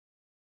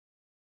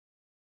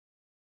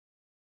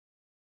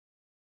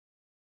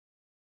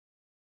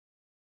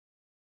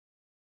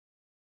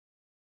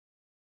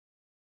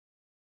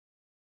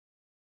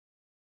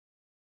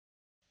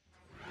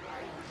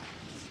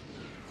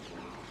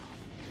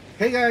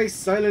Hey guys,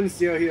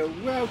 SilentCiel here.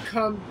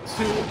 Welcome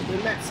to the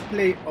Let's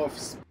Play of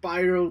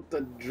Spyro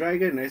the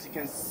Dragon. As you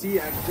can see,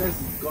 I've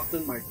just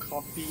gotten my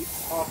copy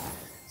of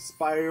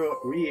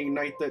Spyro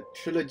Reignited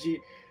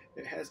Trilogy.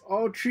 It has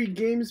all three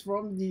games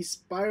from the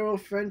Spyro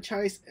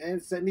franchise,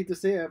 and sadly to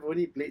say, I've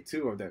only played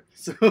two of them.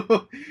 So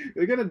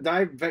we're gonna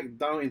dive back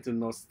down into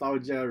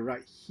nostalgia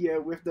right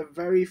here with the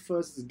very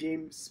first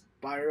game,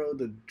 Spyro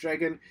the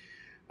Dragon.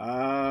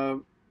 I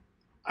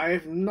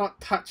have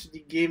not touched the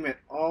game at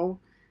all.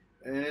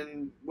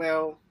 And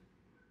well,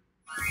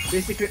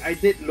 basically I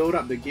did load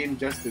up the game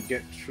just to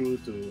get through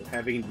to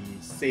having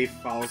the save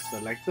files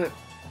selected.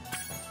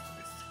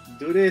 Let's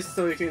do this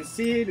so you can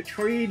see the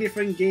three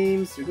different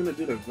games. We're gonna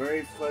do the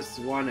very first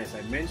one as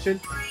I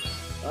mentioned.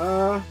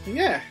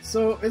 Yeah,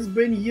 so it's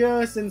been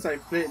years since I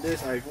played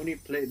this. I've only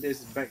played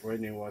this back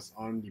when it was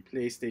on the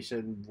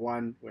PlayStation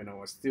 1 when I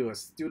was still a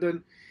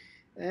student,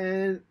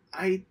 and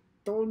I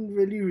don't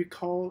really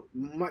recall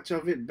much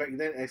of it back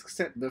then,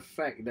 except the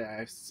fact that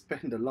I've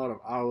spent a lot of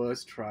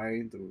hours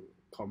trying to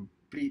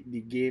complete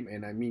the game,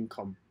 and I mean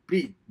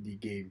complete the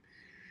game.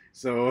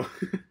 So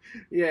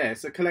yeah,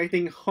 so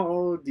collecting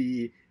all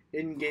the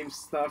in-game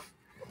stuff.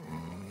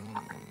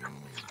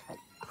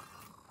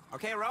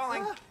 Okay,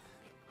 rolling.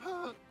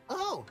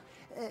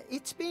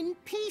 It's been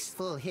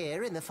peaceful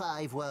here in the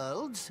Five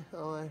Worlds,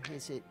 or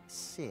is it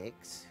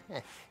 6?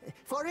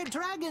 For a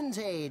dragon's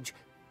age.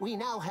 We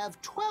now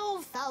have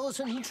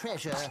 12,000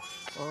 treasure,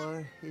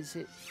 or is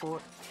it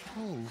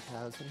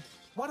 14,000?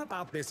 What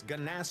about this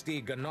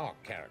Ganasty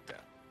Gnorc character?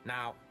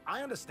 Now,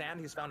 I understand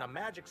he's found a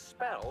magic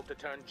spell to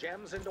turn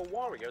gems into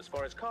warriors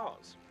for his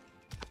cause.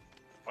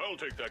 I'll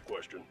take that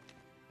question.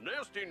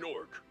 Nasty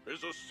Gnorc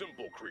is a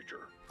simple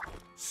creature.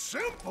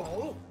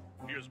 Simple?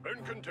 He has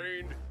been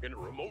contained in a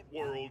remote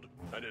world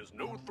and is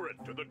no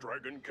threat to the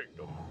Dragon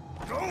Kingdom.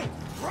 No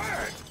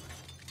threat?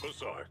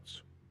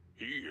 Besides,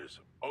 he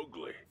is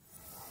ugly.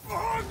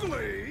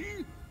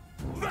 Ugly?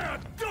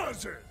 That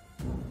does it!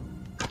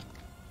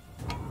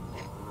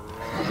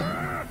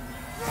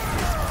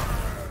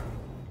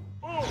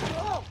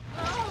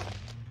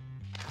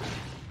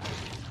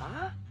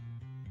 Huh?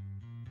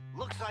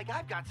 Looks like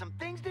I've got some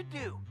things to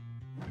do.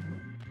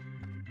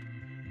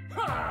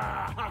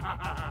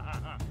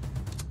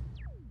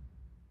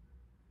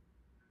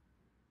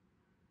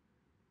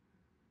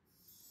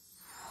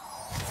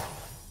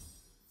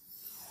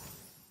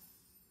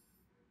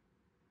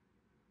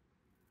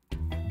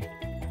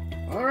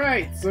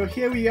 Alright, so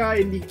here we are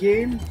in the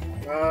game.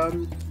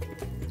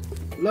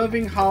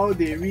 Loving how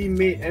they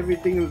remade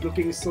everything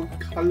looking so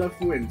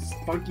colorful and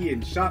spunky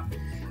and sharp.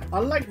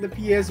 Unlike the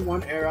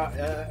PS1 era,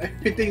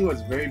 everything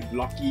was very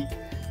blocky,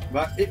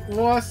 but it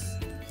was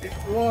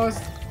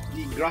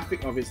the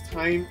graphic of its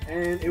time,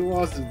 and it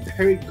was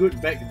very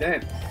good back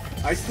then.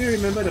 I still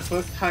remember the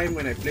first time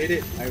when I played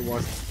it, I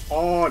was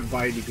awed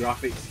by the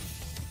graphics.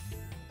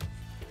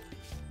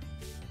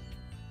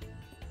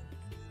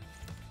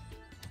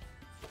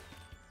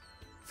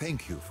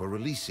 Thank you for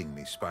releasing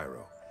me,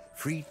 Spyro.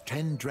 Free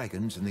 10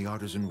 dragons in the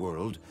artisan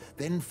world,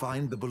 then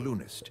find the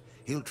balloonist.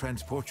 He'll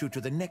transport you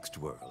to the next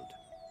world.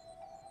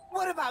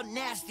 What about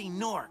Nasty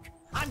Gnorc?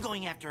 I'm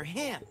going after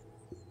him.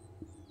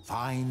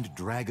 Find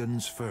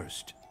dragons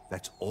first.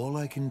 That's all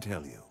I can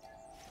tell you.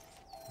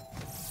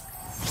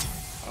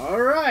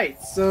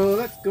 Alright, so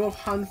let's go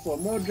hunt for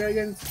more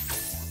dragons.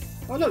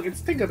 Oh look,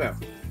 it's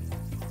Tinkerbell.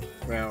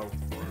 Well,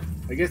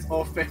 I guess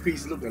all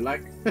fairies look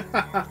alike.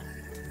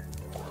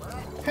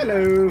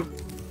 Hello!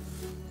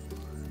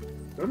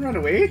 Don't run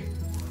away!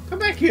 Come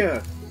back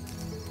here!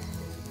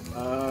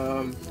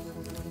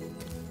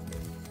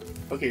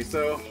 Okay,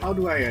 so how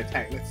do I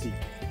attack? Let's see.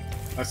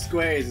 A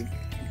square is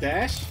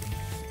dash.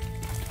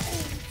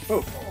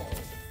 Oh!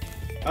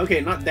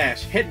 Okay, not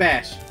dash. Head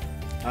bash.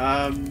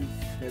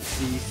 Let's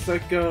see.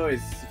 Circle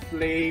is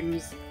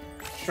flames.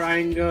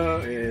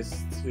 Triangle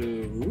is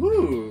to...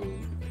 Woo!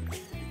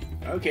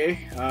 Okay,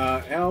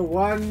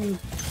 L1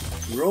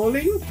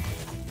 rolling.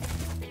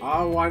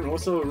 R1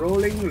 also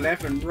rolling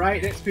left and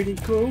right, that's pretty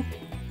cool.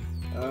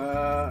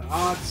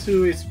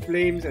 R2 is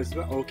flames as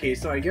well. Okay,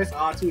 so I guess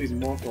R2 is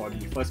more for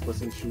the first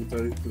person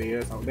shooter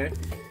players out there.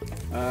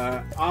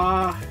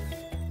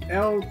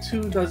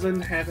 L2 doesn't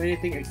have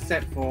anything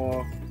except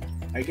for,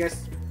 I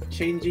guess,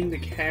 changing the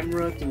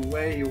camera to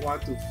where you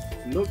want to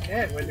look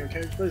at when your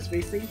character is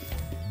facing.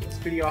 It's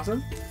pretty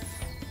awesome.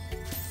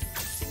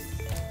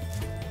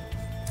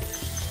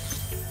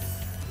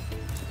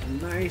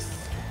 Nice.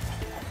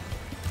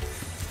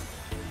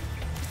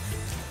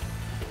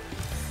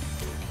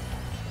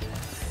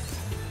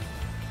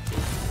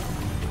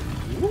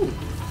 Ooh.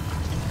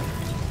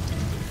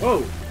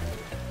 Oh!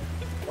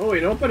 Oh,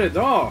 it opened a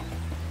door!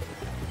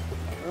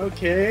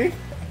 Okay.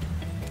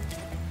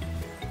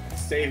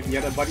 Save the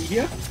other buddy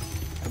here.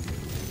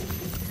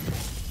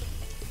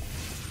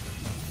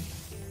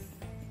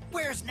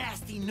 Where's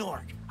Nasty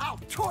Gnorc? I'll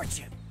torch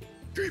him.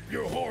 Keep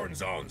your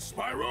horns on,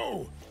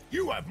 Spyro.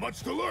 You have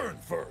much to learn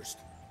first.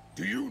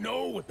 Do you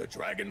know what the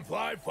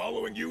dragonfly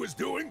following you is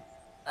doing?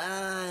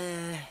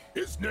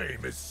 His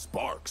name is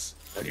Sparks,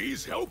 and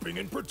he's helping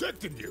and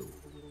protecting you.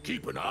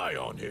 Keep an eye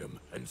on him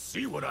and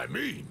see what I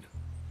mean.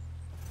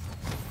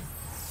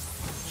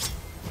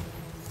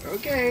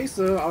 Okay,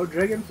 so our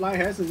dragonfly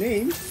has a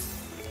name.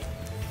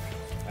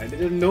 I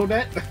didn't know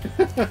that.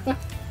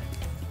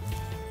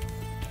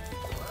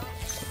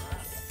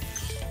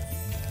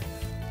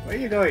 Where are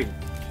you going?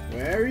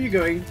 Where are you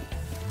going?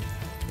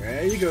 Where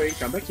are you going?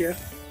 Come back here.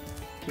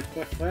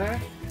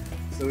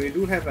 So we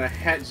do have a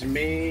hedge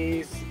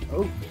maze.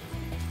 Oh,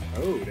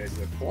 there's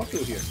a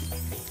portal here.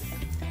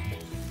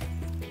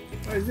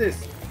 What is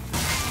this?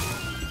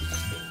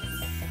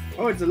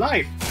 Oh, it's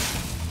alive!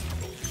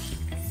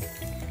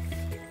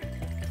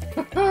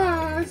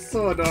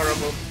 So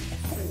adorable.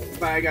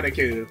 But I gotta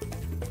kill you.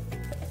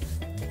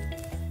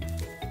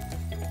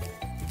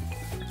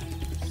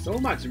 So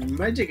much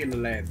magic in the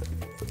land.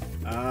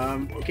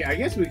 Okay, I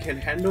guess we can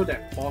handle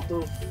that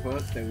portal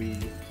first that we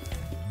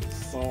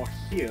saw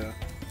here.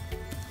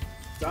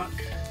 Duck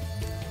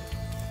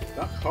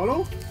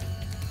Hollow?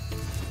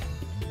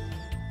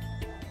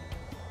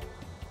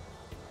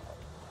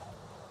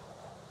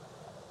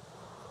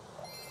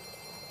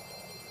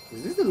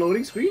 Is this the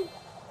loading screen?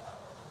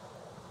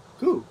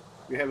 Cool.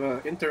 We have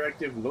an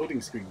interactive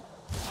loading screen.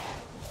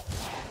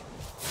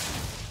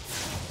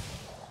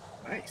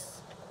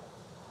 Nice.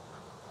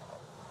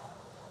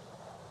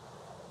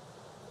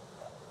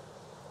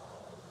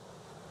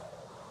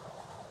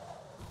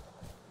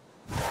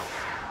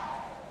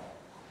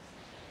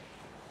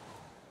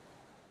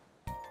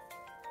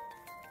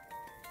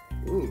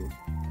 Ooh.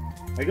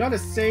 I gotta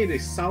say the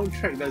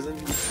soundtrack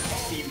doesn't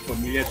seem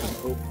familiar to me.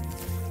 Oh.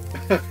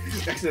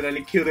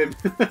 Accidentally killed him.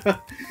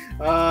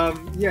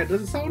 Yeah, the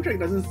soundtrack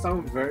doesn't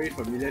sound very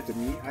familiar to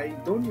me. I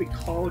don't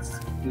recall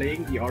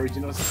playing the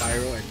original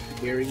Spyro and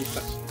hearing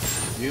such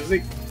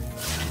music.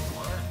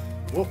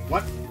 Whoa,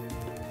 what?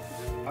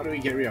 How do we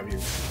get rid of you?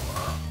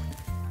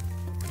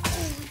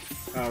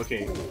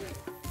 Okay.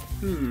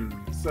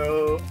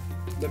 So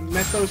the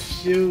metal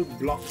shield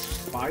blocks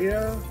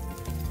fire.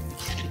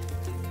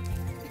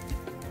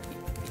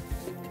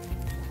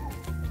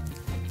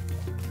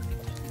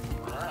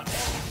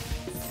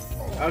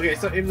 Okay,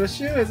 so if the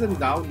shield isn't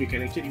down, you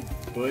can actually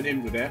burn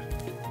him to death.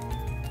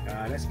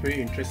 That's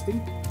pretty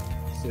interesting.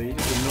 So you need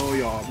to know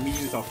your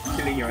means of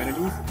killing your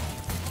enemies.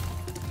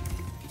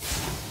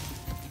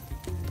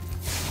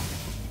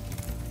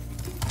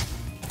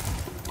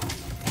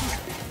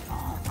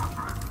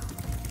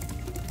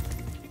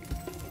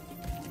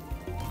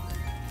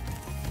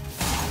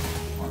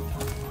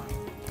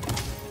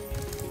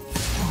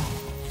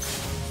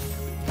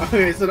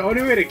 Okay, so the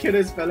only way to kill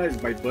this fella is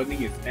by burning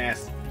his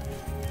ass.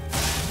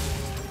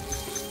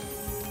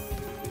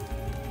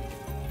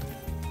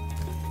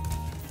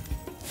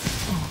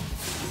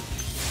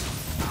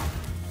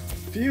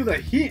 Feel the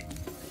heat!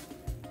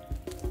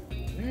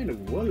 Where in the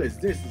world is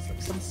this? It's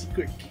like some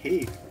secret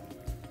cave.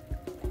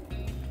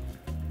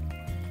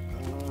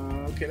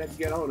 Okay, let's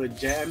get all the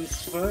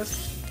gems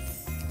first.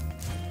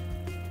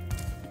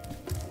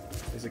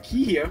 There's a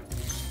key here. I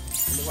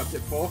don't know what's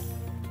it for.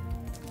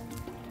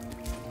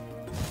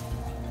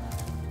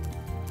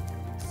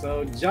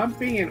 So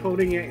jumping and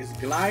holding it is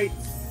glides.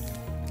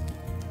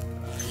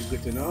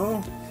 Good to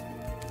know.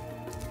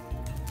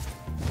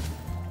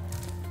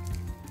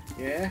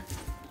 Yeah.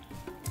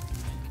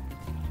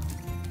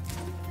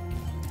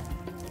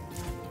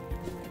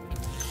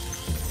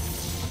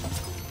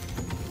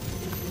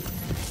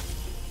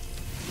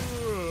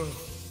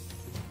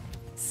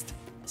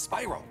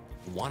 Spyro,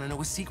 want to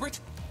know a secret?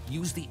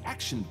 Use the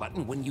action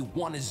button when you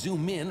want to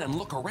zoom in and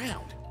look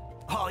around.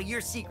 Oh,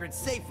 your secret's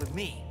safe with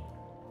me.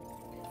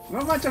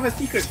 Not much of a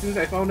secret since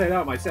I found that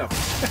out myself.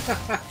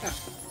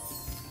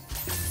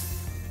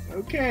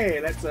 Okay,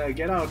 let's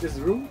get out of this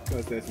room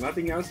because there's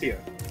nothing else here.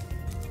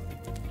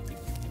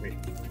 Wait,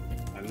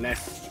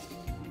 unless...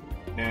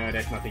 No,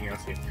 there's nothing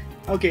else here.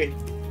 Okay.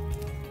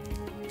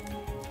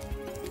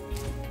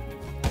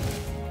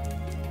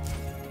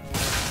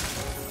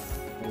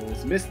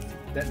 Almost missed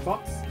that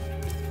box.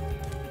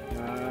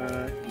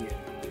 Yeah.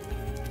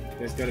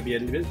 There's gotta be a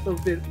little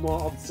bit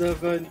more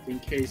observant in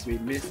case we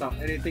miss out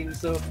anything.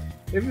 So,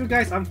 if you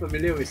guys aren't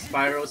familiar with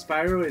Spyro,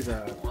 Spyro is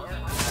a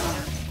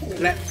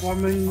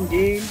platforming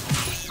game.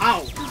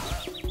 Ow!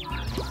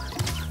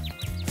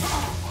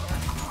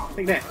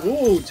 Take that.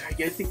 Whoa,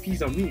 gigantic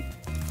piece of meat.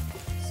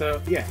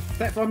 So yeah,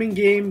 platforming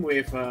game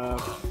with a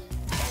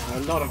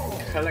lot of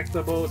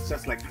collectibles,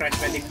 just like Crash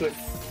Bandicoot.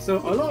 So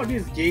a lot of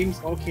these games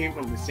all came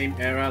from the same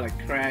era, like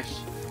Crash.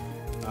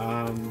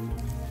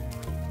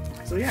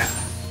 So yeah.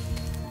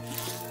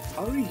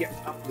 How do we get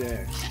up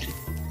there?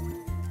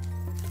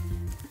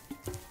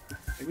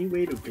 Any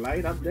way to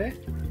glide up there?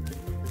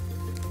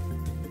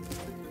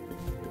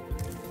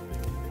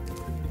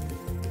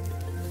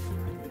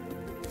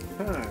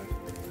 Huh.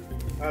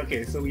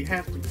 Okay, so we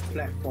have to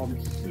platform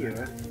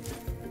here.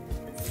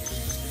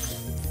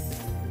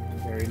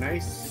 Very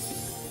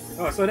nice.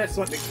 Oh, so that's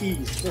what the key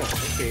is for.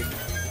 Okay.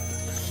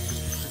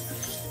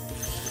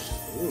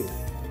 Ooh.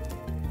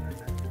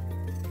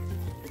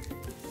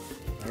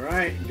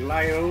 Alright,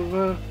 glide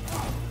over.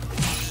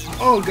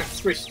 Oh, got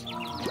squished.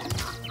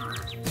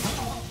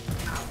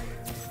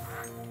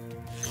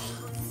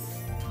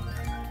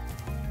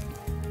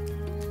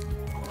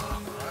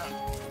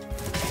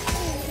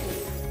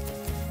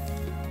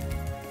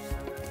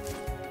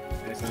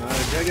 There's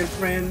another dragon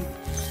friend.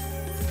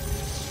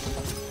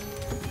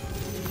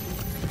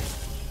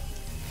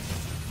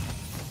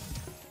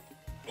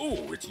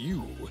 Oh, it's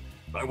you.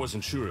 I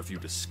wasn't sure if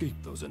you'd escape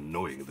those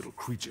annoying little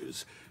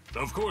creatures.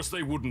 Of course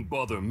they wouldn't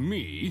bother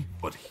me,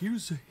 but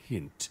here's a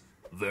hint.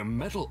 Their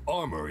metal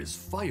armor is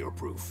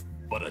fireproof,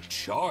 but a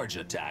charge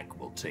attack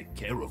will take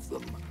care of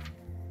them.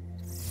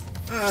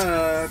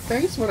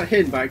 Thanks for the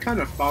hint, but I kind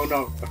of found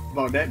out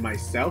about that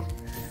myself.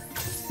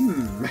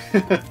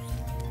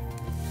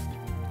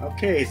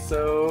 Okay,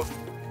 so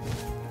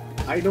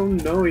I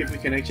don't know if we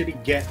can actually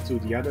get to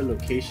the other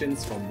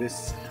locations from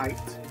this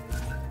height.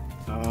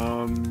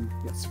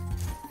 Let's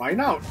find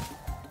out.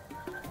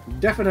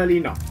 Definitely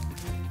not.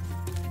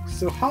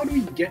 So how do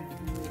we get...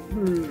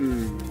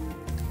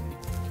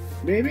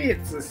 Maybe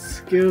it's a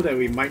skill that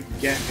we might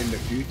get in the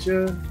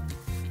future.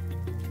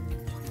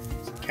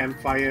 There's a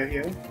campfire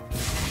here.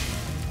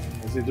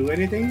 Does it do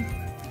anything?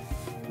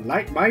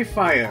 Light my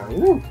fire.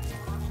 Woo!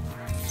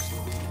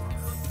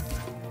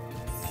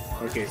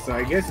 Okay, so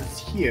I guess it's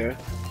here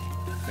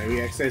that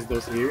we access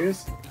those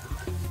areas.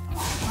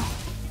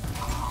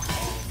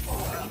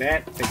 Take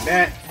that, take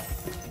that.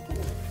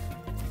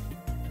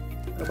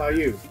 What about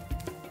you?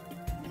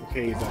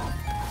 Okay, he's a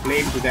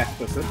flame to death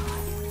person.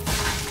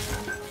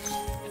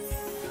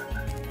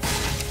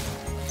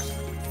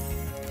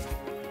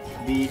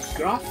 The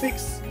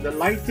graphics, the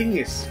lighting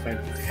is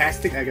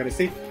fantastic, I gotta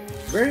say.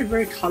 Very,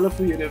 very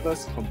colorful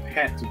universe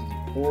compared to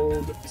the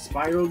old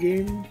Spyro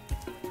game.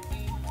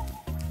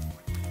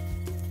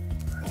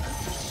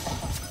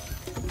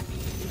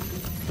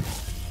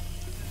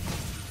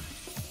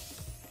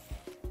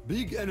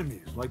 Big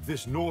enemies like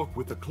this Nork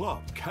with the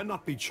club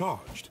cannot be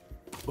charged,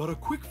 but a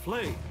quick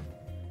flame,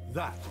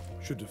 that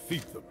should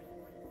defeat them.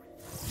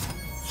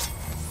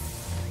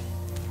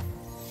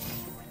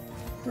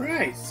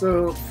 Right,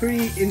 so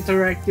pretty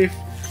interactive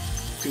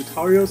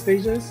tutorial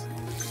stages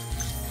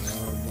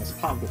as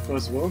part of the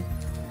first world.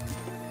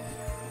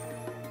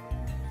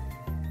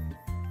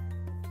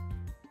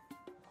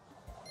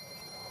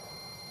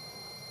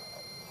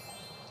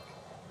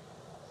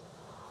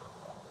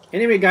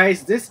 Anyway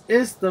guys, this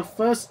is the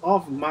first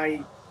of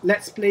my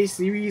Let's Play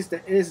series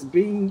that is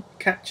being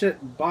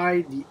captured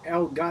by the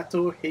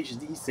Elgato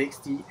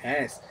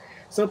HD60S.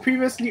 So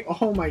previously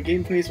all my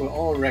gameplays were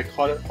all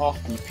recorded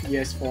off the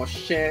PS4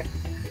 share,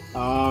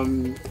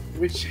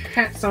 which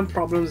had some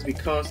problems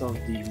because of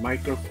the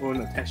microphone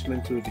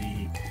attachment to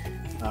the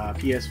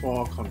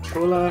PS4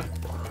 controller.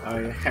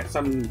 It had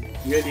some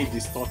really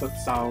distorted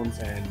sounds,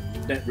 and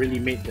that really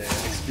made the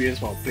experience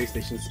for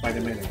PlayStation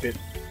Spider-Man a bit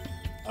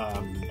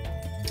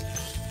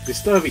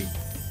disturbing.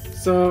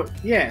 So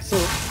yeah, so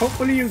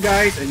hopefully you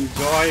guys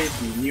enjoy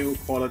the new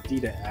quality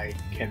that I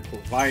can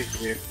provide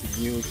with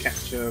the new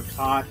capture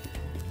card.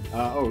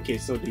 Oh, okay,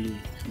 so the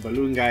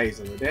balloon guy is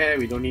over there.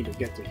 We don't need to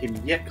get to him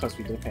yet because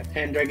we don't have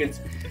 10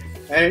 dragons.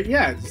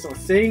 Yeah, so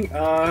saying,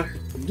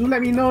 do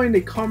let me know in the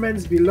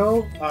comments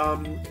below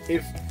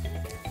if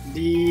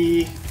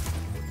the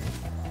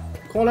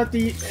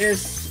quality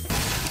is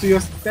to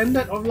your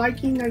standard of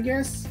liking, I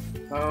guess.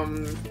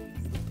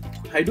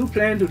 I do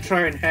plan to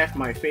try and have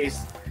my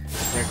face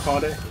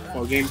recorded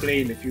for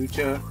gameplay in the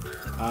future,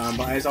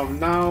 but as of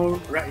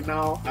now, right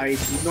now, I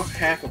do not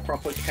have a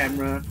proper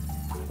camera.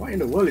 What in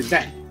the world is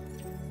that?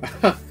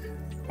 Oh,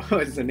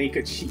 it's a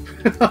naked sheep.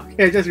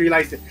 Okay, I just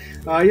realized it.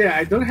 Yeah,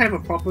 I don't have a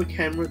proper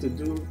camera to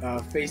do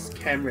face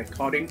cam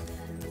recording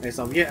as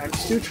of yet. I'm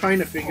still trying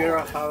to figure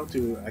out how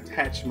to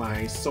attach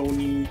my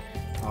Sony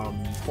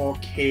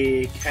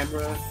 4K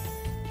camera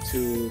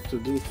to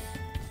do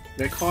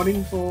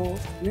recording for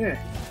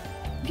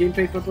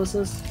gameplay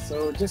purposes.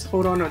 So just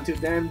hold on until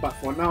then. But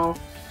for now,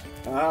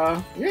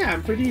 yeah,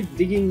 I'm pretty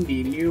digging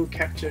the new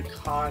capture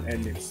card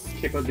and its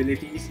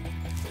capabilities.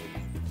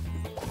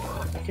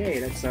 Okay,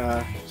 let's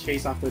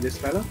chase after this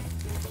fella.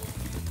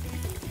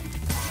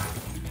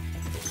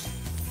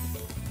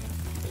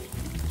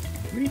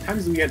 How many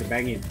times do we have to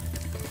bang in?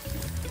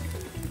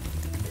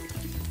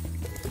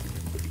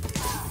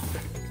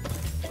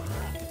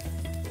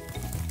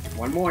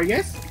 One more, I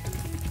guess.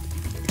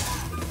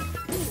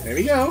 There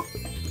we go.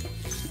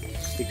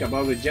 Pick up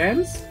all the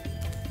gems.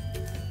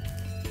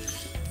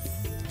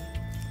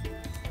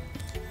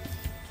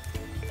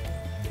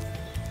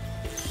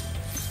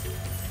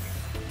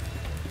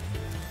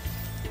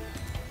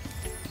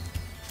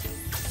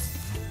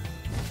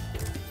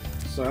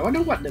 So I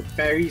wonder what the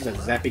fairies are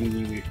zapping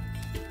me with.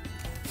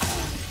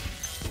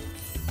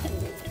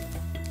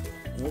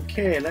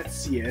 Okay, let's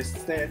see.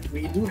 Instead,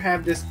 we do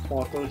have this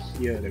portal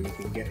here that we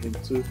can get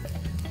into.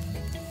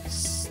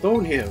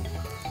 Stonehill.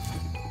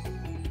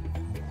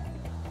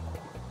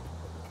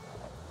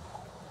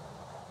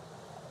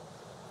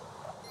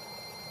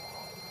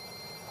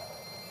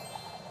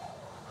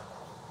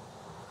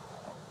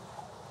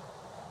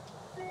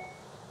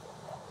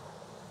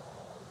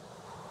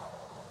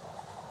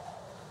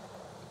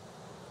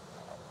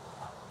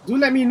 do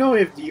let me know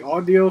if the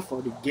audio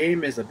for the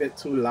game is a bit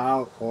too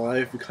loud or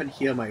if you can't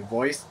hear my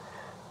voice.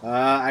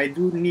 I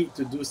do need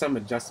to do some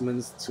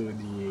adjustments to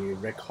the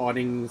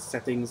recording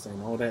settings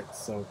and all that,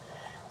 so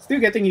still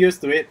getting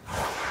used to it.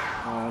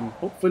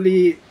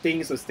 Hopefully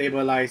things will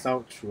stabilize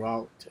out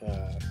throughout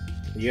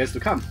the years to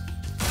come.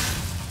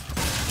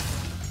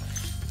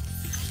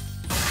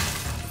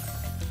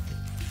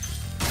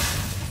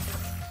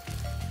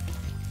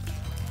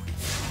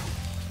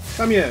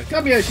 Come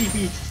here,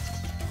 sheepy!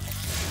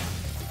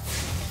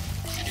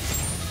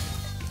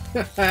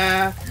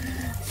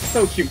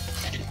 So cute.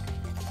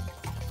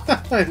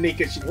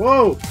 Naked sheep.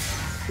 Whoa!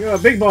 You're a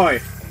big boy!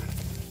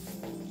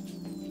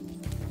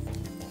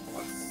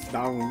 What's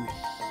down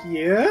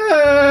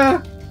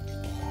here?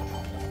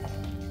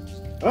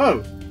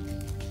 Oh!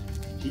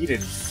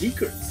 Hidden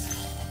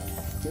secrets.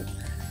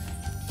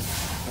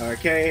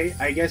 Okay,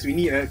 I guess we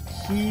need a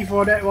key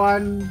for that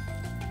one.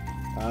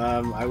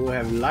 I would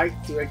have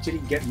liked to actually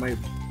get my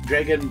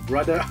dragon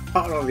brother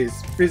out of his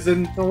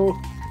prison hole.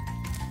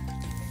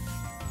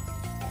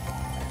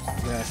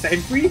 Set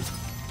him free?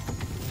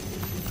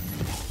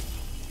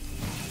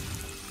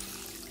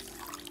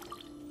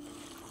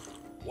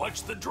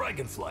 Watch the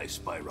dragonfly,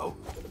 Spyro.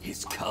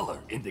 His color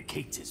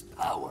indicates his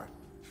power.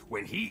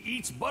 When he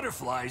eats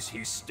butterflies,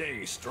 he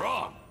stays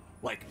strong.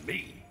 Like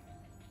me.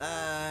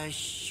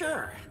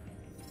 Sure.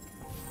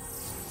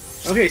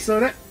 Okay, so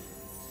that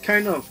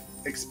kind of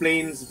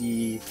explains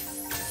the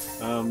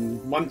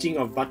munching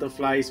of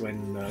butterflies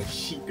when a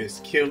sheep is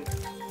killed,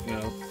 you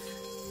know.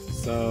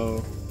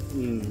 So,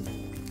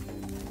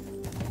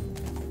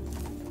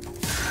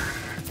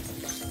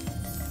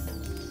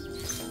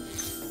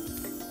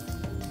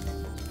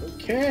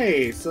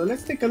 Okay, so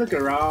let's take a look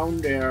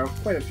around. There are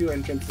quite a few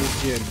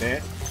entrances here and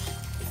there.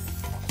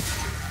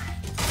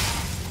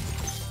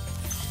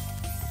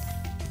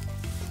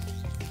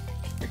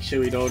 Make sure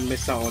we don't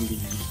miss out on the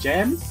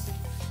gems.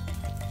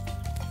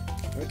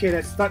 Okay,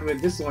 let's start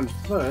with this one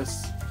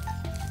first.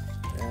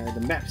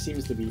 The map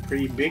seems to be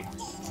pretty big.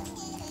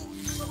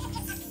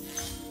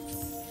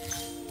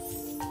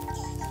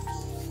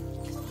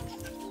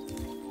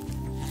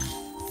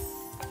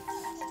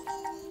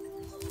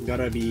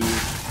 Gotta be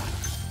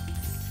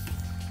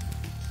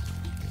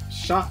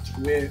sharp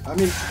with,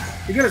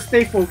 you gotta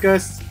stay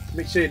focused,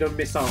 make sure you don't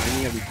miss out on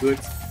any of the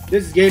goods.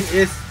 This game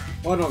is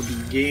one of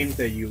the games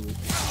that you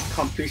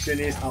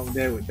completionists out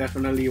there would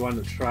definitely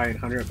want to try in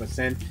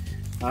 100%.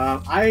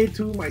 I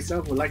too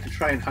myself would like to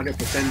try and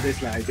 100%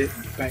 this like I did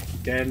back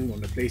then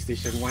on the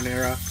PlayStation 1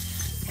 era.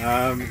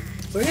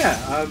 So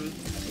yeah,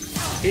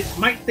 it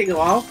might take a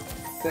while.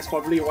 That's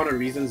probably one of the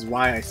reasons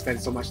why I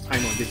spent so much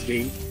time on this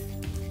game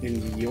in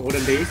the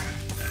olden days.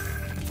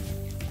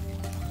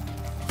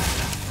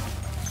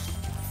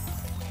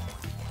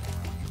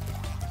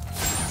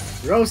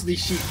 Roast these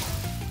sheep!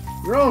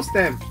 Roast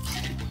them!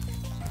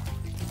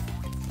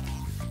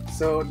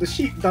 So the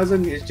sheep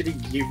doesn't actually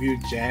give you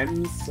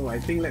gems, so I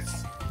think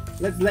let's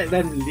let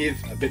them live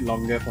a bit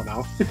longer for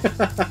now.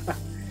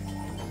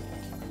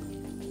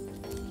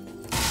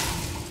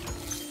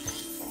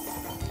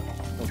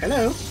 Oh,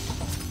 hello!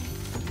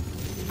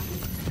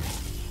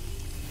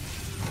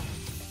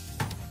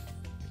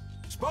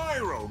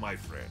 Spyro, my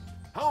friend,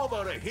 how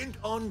about a hint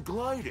on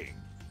gliding?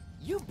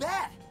 You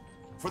bet.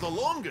 For the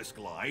longest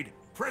glide,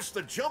 press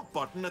the jump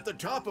button at the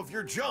top of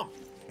your jump,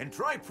 and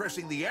try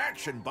pressing the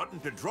action button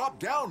to drop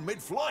down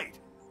mid-flight.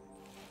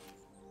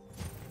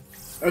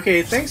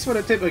 Okay, thanks for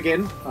the tip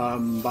again,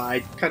 but I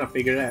kind of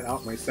figured that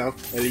out myself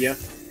earlier.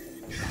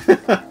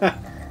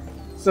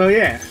 So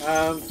yeah,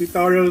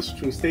 tutorials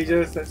through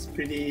stages, that's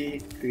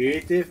pretty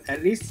creative.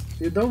 At least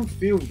you don't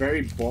feel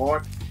very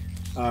bored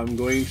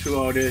going through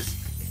all these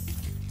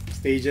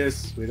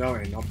stages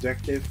without an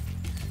objective.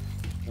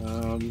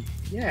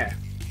 Yeah.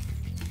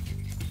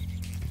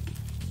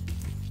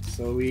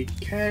 So we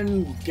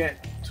can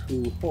get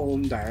to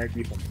home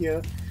directly from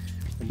here,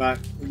 but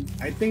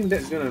I think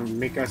that's gonna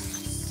make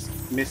us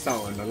miss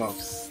out on a lot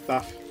of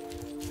stuff.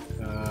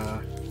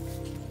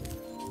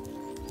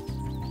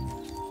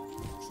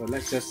 So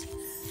let's just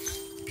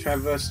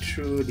traverse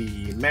through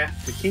the map,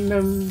 the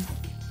kingdom.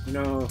 You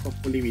know,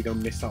 hopefully we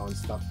don't miss out on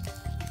stuff.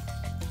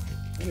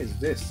 What is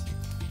this?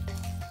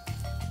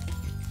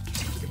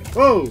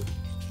 Oh!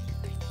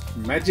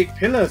 Magic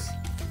pillars!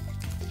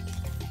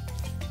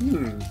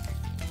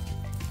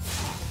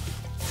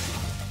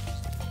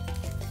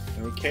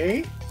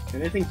 Okay,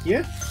 anything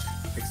here?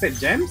 Except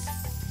gems?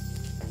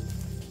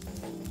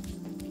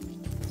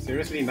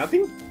 Seriously,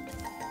 nothing?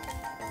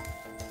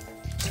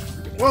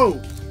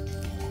 Whoa!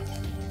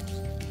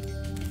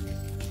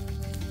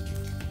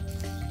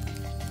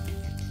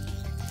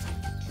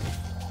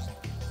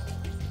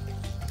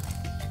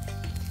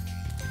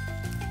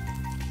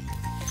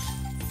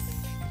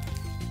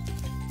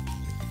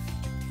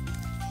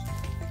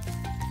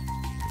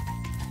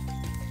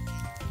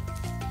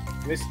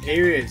 This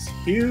area is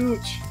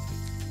huge.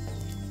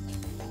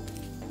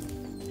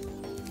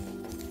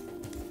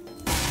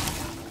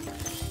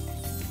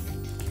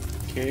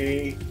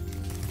 Okay.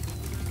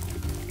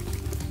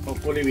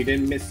 Hopefully we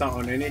didn't miss out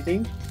on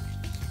anything.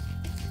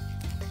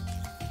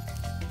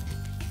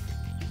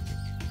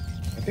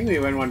 think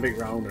we went one big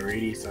round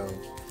already, so...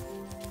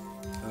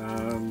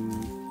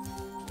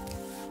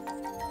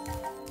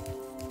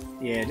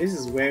 yeah, this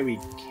is where we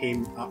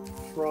came up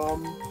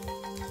from.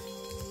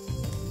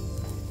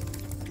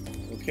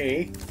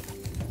 Okay.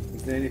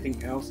 Is there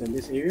anything else in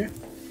this area?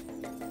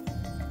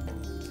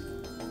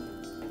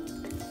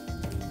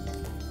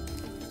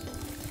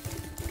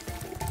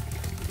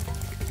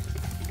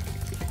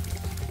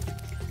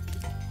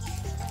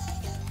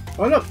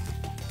 Oh look!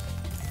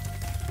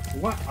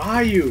 What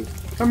are you?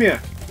 Come here!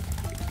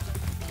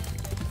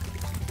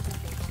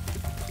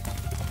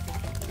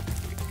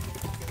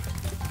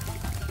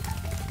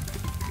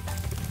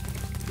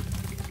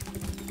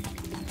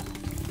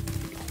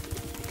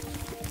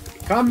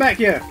 Come back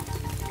here!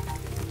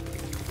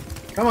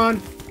 Come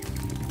on!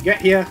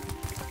 Get here!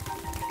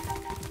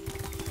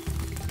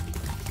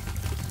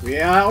 We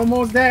are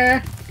almost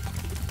there!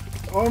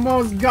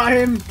 Almost got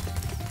him!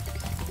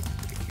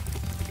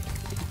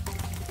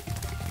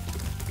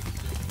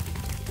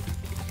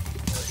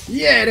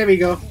 Yeah, there we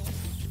go!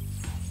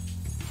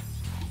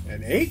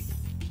 An egg?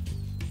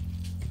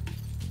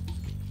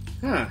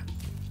 Huh.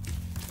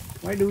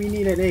 Why do we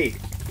need an egg?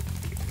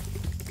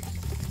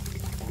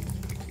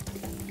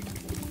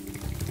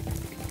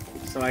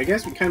 So I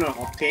guess we kind of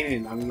obtain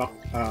and unlock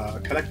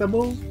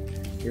collectible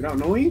without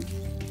knowing.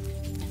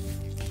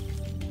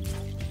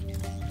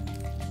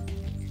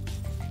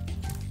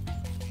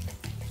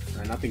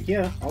 Nothing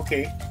here.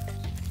 Okay.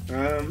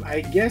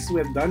 I guess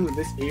we're done with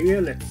this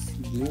area. Let's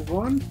move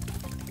on.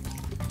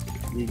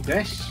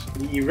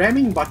 The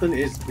ramming button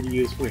is pretty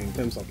useful in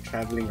terms of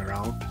traveling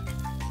around.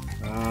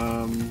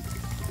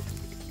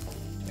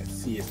 Let's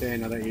see, is there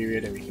another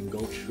area that we can go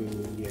through?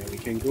 Yeah, we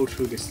can go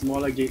through the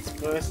smaller gates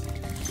first.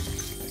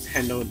 Let's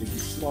handle the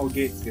small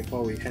gates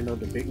before we handle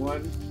the big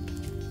one.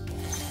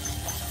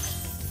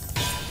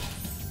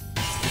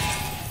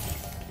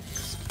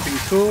 It's pretty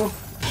cool.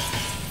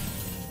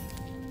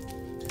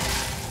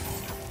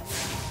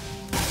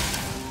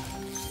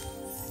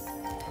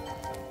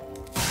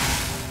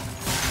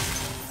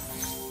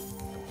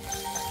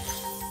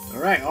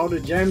 Alright, all the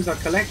gems are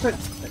collected.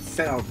 Let's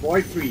set our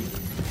boy free.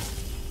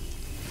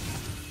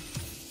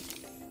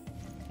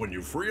 When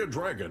you free a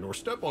dragon or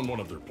step on one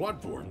of their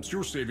platforms,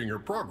 you're saving your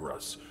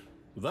progress.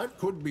 That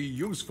could be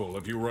useful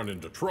if you run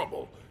into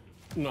trouble.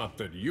 Not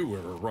that you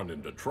ever run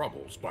into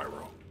trouble,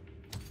 Spyro.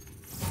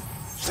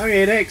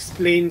 Okay, that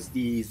explains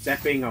the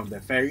zapping of the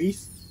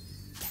fairies.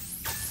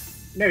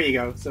 There we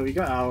go, so we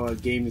got our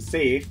game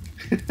saved.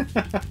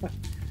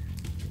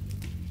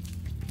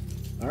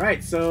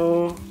 Alright,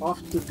 so off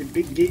to the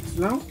big gates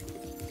now.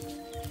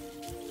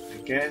 I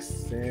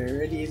guess there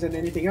really isn't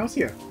anything else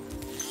here.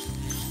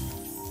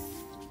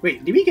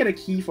 Wait, did we get a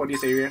key for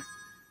this area?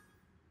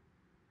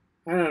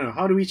 I don't know,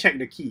 how do we check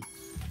the key?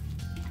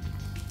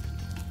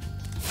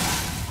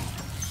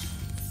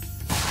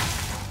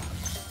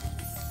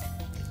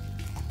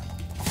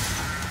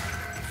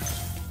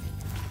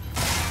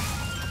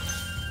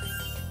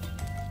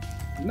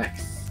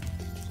 Nice.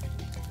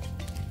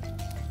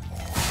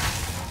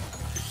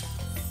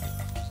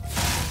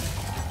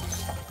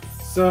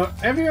 So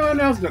everyone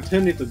else got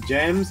turned into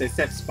gems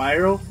except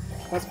Spyro.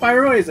 But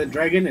Spyro is a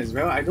dragon as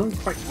well. I don't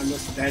quite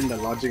understand the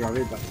logic of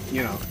it, but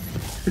you know.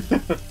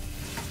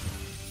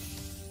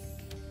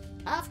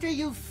 After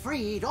you've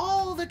freed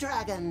all the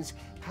dragons,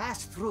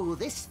 pass through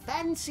this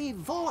fancy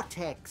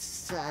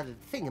vortex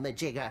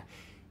thingamajigger.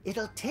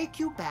 It'll take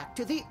you back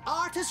to the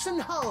artisan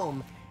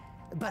home.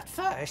 But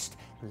first,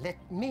 let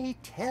me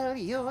tell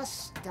you a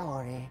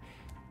story.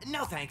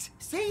 No thanks.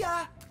 See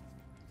ya!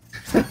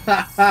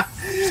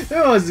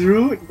 That was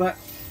rude, but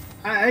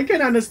I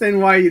can understand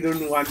why you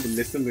don't want to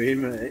listen to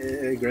him.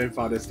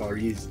 Grandfather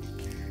stories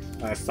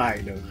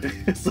aside,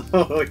 though.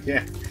 So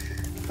yeah.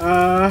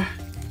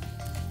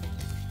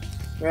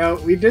 Well,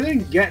 we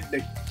didn't get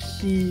the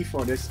key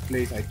for this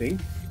place, I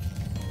think.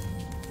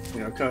 You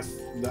know, cause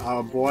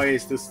our boy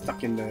is still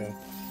stuck in the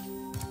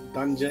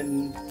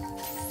dungeon.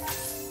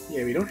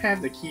 Yeah, we don't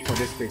have the key for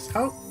this place.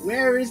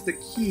 Where is the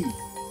key?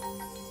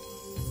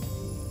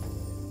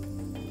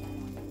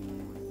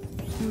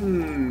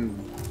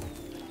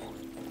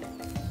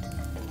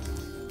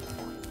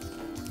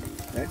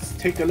 Let's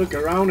take a look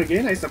around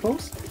again, I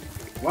suppose.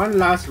 One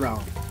last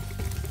round.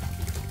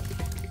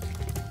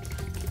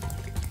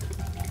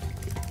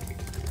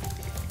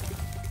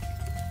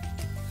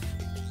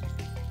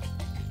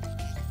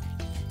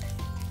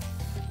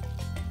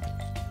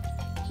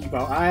 Keep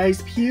our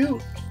eyes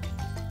peeled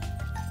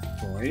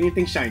for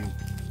anything shiny.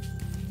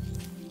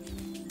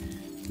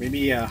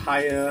 Maybe a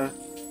higher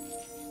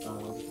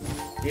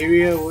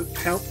area would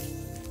help.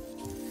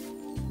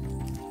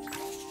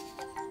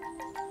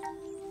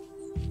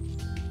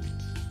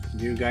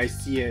 Do you guys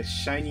see a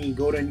shiny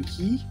golden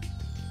key?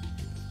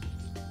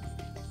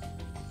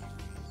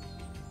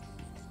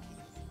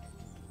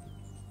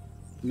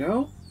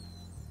 No?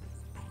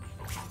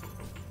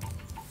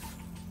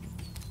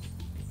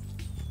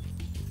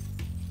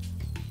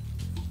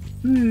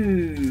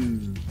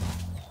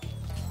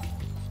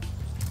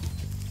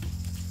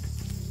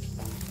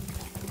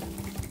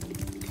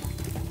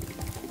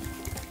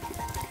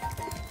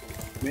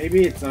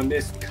 Maybe it's on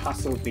this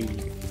castle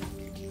thingy.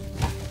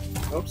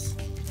 Oops.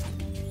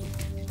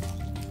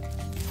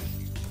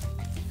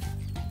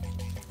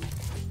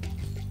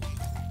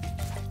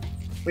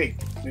 Wait,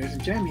 there's a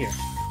gem here.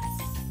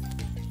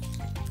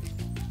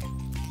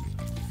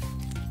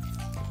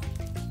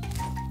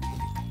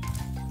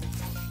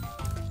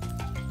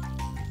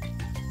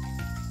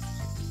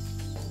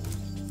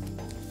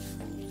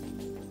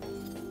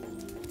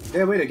 Is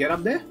there a way to get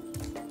up there?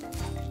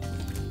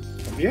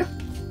 From here?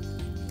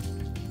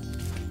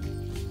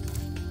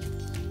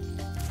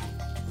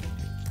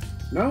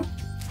 No?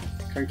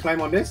 Can I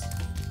climb on this?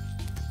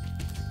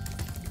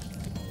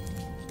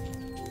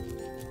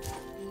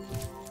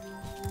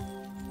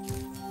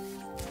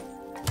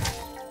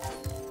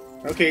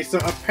 Okay, so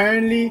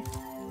apparently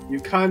you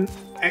can't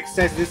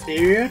access this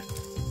area.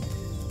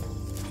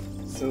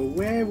 So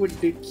where would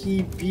the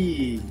key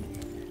be?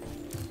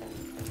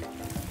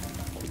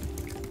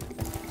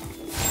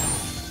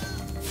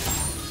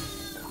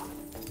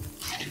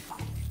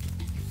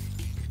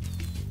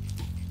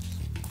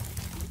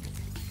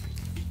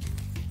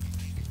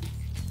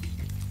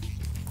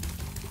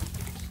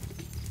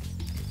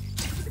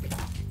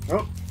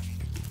 Oh.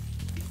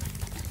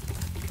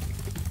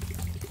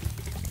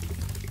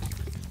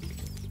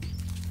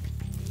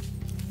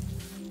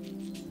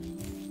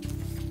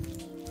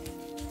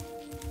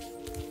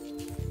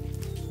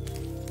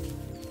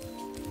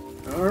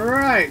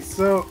 Alright,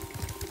 so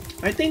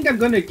I think I'm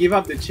gonna give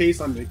up the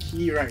chase on the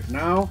key right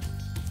now,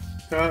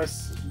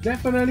 because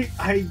definitely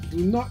I do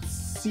not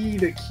see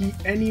the key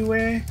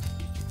anywhere.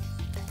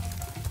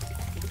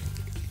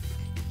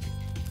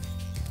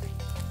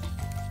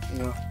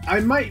 I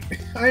might.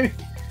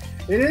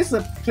 It is a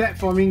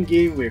platforming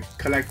game with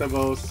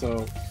collectibles,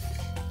 so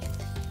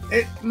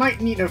it might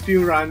need a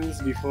few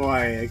runs before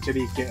I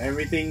actually get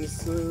everything.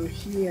 So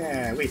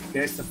yeah, wait,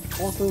 there's a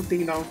portal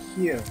thing down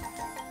here.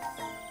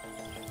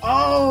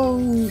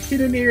 Oh,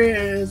 hidden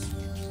areas.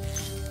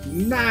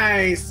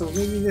 Nice. So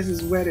maybe this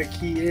is where the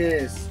key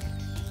is.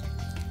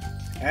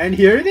 And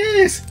here it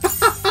is.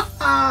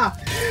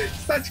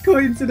 Such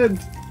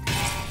coincidence.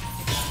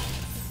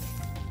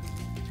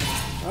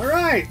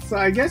 Alright, so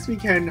I guess we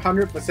can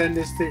 100%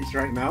 this stage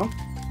right now.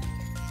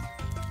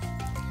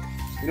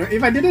 You know,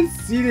 if I didn't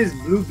see this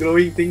blue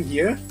glowing thing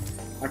here,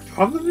 I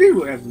probably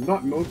would have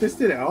not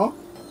noticed it at all.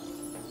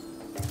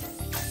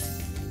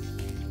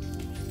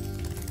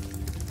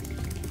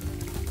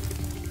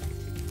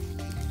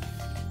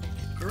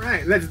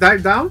 Alright, let's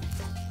dive down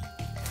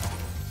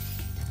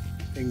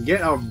and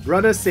get our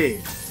brother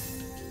saved.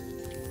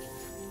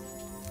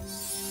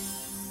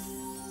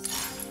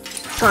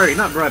 Sorry,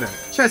 not brother.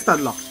 Chest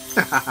unlocked.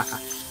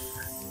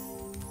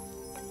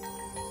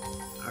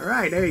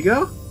 Alright, there you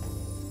go.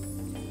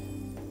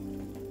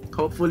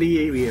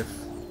 Hopefully we have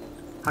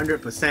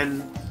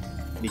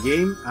 100% the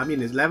game. I mean,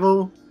 this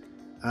level.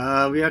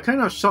 We are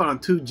kind of short on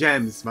 2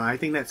 gems, but I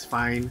think that's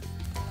fine.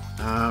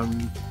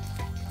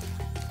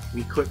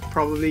 We could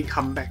probably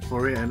come back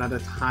for it another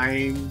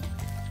time.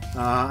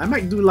 I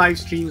might do live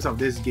streams of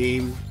this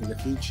game in the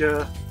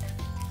future.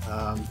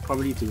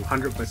 Probably to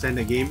 100%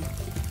 the game.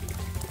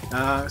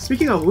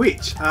 Speaking of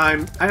which, I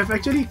have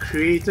actually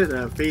created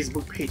a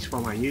Facebook page for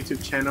my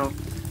YouTube channel.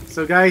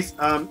 So guys,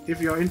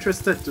 if you're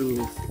interested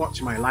to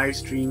watch my live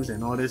streams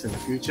and all this in the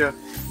future,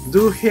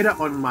 do hit up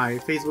on my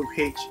Facebook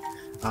page.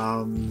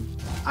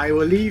 I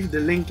will leave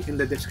the link in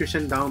the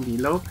description down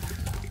below.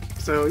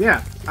 So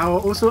yeah, I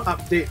will also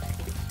update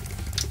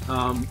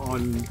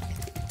on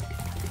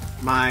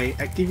my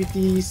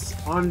activities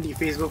on the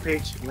Facebook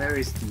page. Where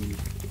is the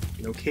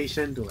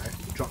location do I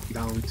drop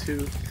down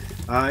to?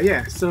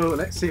 Yeah, so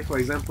let's say for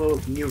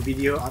example new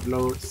video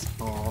uploads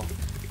or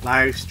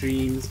live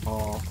streams,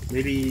 or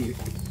maybe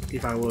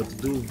if I were to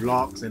do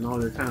vlogs and all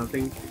that kind of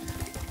thing.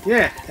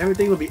 Yeah,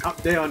 everything will be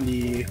up there on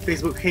the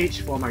Facebook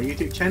page for my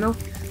YouTube channel.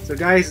 So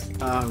guys,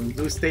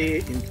 do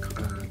stay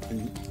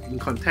in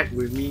contact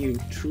with me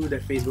through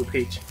that Facebook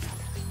page.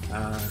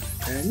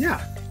 And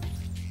yeah.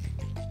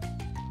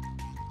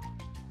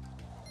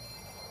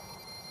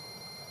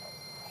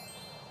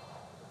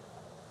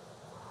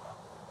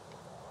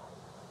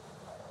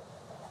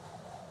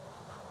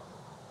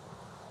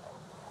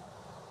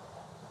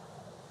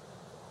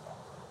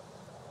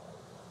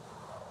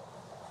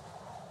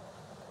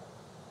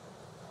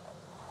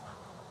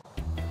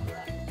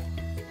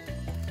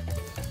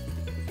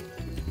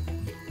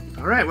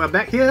 Alright, we're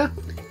back here.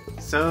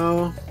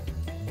 So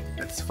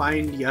let's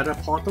find the other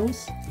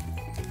portals.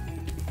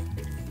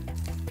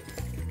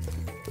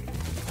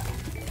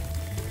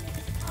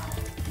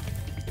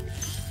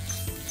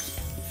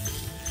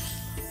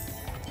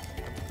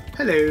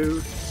 Hello.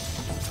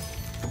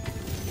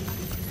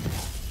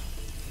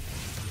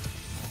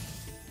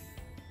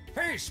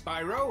 Hey,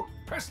 Spyro!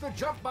 Press the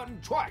jump button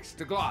twice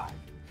to glide.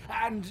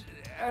 And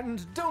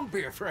don't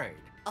be afraid.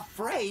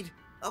 Afraid?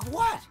 Of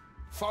what?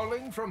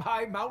 Falling from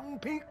high mountain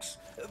peaks?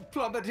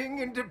 Plummeting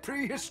into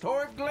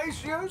prehistoric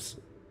glaciers?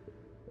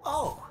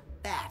 Oh,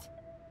 that.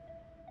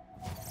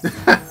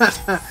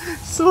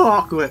 So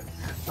awkward.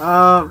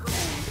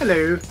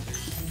 Hello.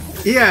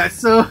 Yeah,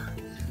 so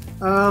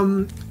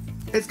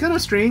It's kind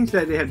of strange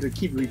that they had to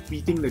keep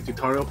repeating the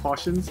tutorial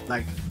portions.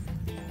 Like,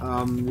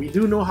 we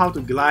do know how to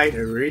glide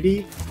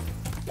already,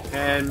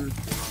 and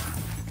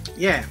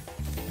yeah.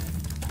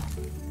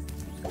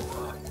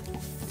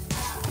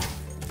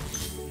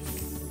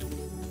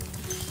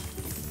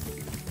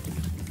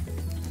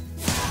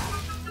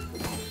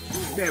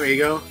 There we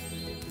go.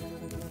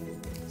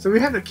 So we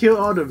have to kill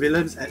all the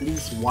villains at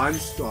least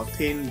once to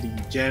obtain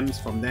the gems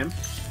from them.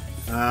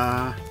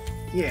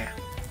 Yeah.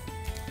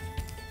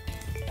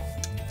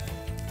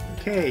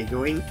 Okay,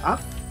 going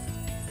up.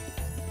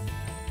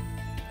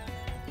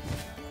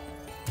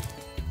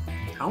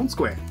 Town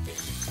Square.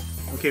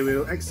 Okay,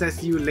 we'll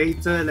access you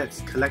later.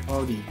 Let's collect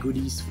all the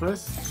goodies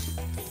first.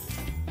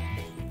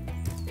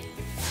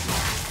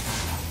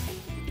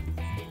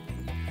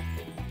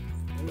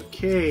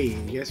 Okay,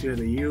 I guess we have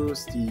to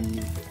use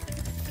the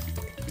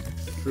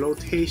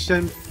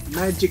flotation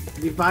magic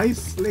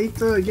device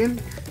later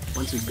again.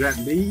 Once we grab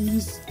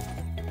these.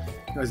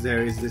 Because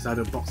there is this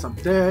other box up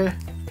there.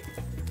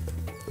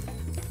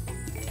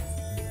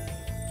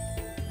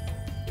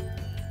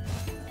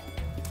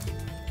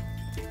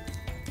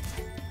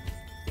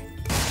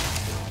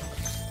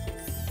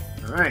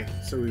 Alright,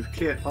 so we've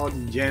cleared all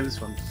the gems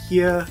from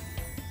here,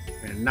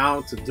 and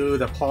now to do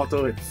the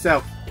portal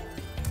itself.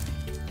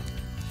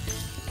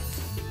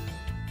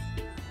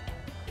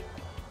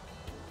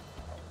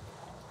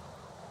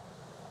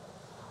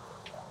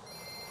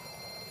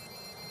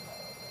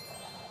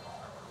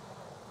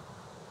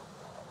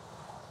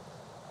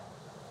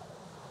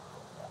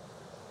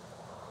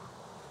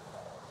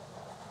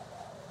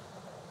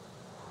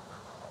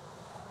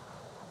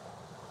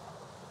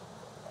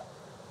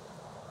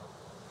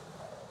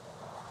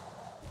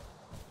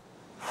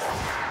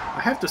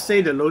 I have to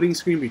say the loading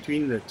screen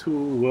between the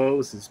two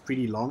worlds is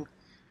pretty long,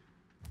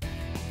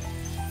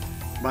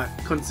 but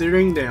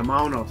considering the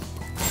amount of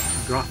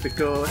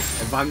graphical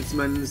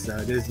advancements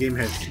this game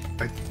has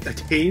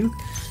attained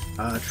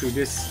through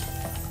this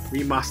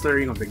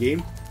remastering of the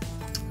game,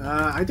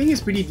 I think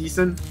it's pretty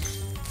decent.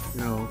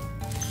 You know,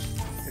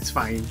 it's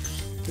fine.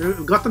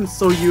 We've gotten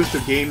so used to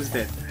games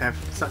that have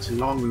such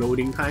long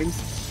loading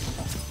times.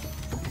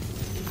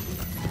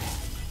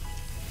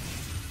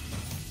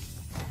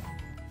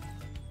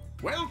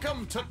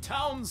 Welcome to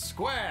Town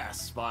Square,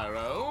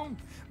 Spyro.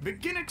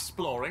 Begin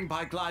exploring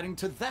by gliding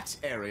to that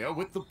area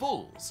with the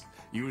bulls.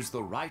 Use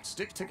the right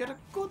stick to get a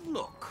good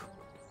look.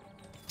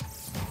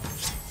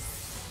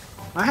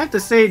 I have to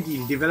say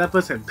the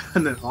developers have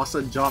done an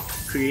awesome job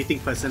creating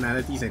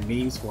personalities and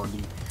names for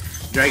the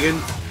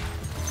dragons.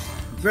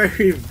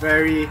 Very,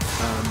 very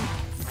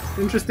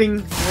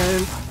interesting,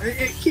 and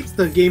it keeps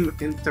the game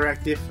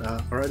interactive,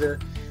 or rather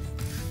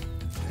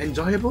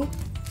enjoyable.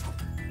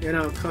 You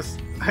know, because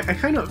I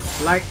kind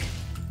of like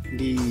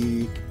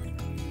the...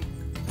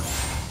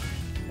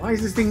 Why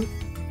is this thing...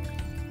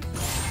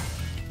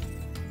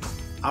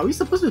 Are we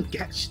supposed to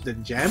catch the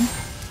gem?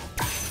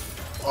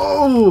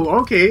 Oh,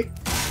 okay.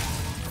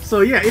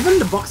 So yeah, even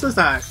the boxes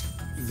are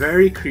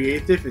very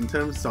creative in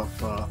terms of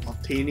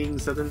obtaining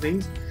certain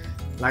things.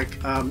 Like,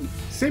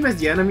 same as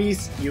the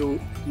enemies, you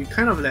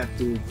kind of have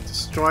to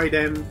destroy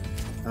them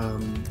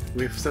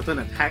with certain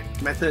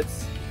attack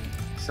methods.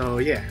 So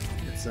yeah.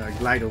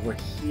 Glide over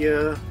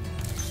here.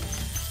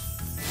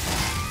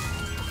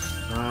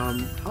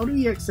 How do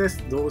we access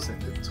those at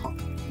the top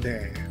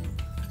there?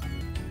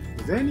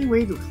 Is there any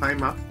way to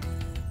climb up?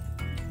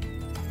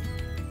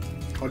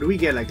 Or do we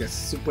get like a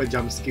super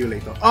jump skill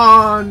later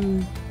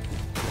on?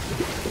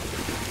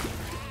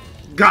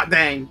 God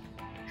dang!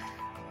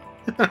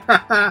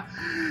 That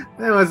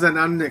was an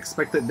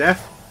unexpected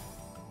death.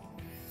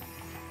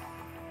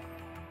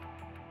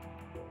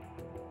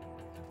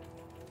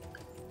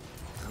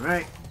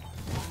 Alright.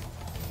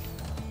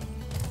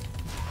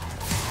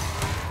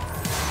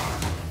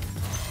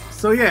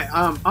 So yeah,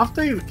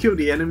 after you've killed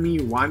the enemy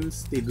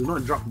once, they do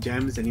not drop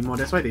gems anymore.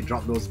 That's why they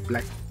drop those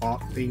black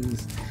orb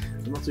things.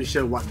 I'm not too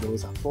sure what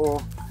those are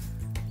for.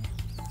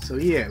 So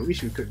yeah, I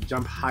wish we could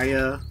jump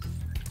higher.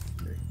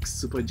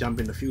 Super jump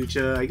in the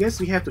future. I guess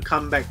we have to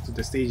come back to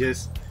the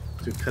stages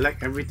to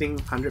collect everything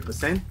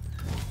 100%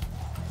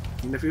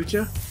 in the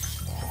future.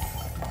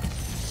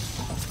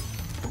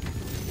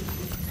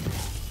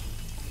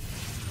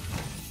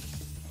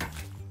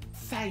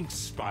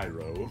 Thanks,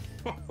 Spyro.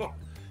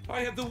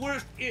 I have the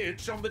worst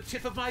itch on the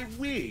tip of my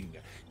wing.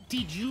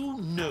 Did you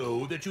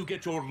know that you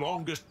get your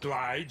longest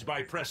glides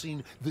by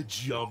pressing the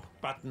jump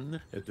button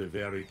at the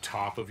very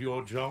top of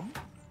your jump?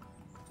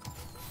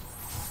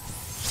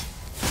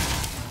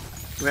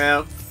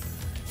 Well,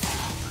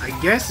 I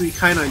guess we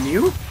kinda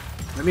knew.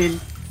 I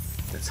mean,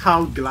 that's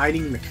how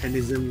gliding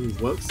mechanism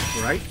works,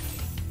 right?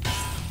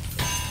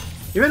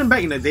 Even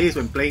back in the days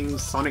when playing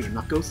Sonic and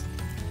Knuckles,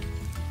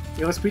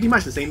 it was pretty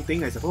much the same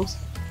thing, I suppose.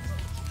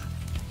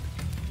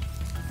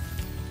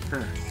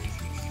 Huh.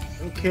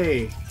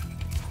 Okay.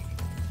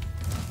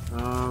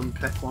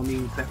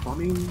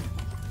 Platforming.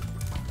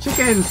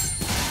 Chickens!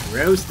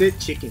 Roasted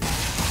chicken.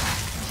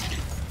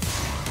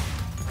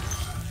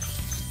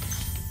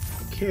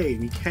 Okay,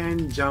 we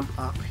can jump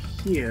up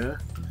here.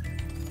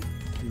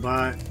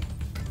 but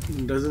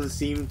it doesn't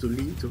seem to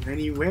lead to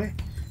anywhere.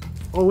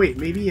 Oh wait,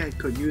 maybe I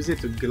could use it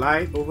to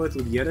glide over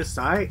to the other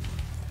side.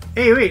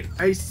 Hey wait,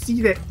 I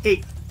see that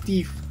egg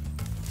thief.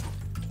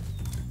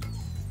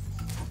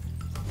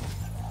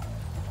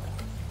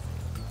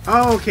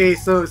 Oh, okay,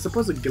 so it's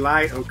supposed to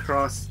glide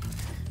across.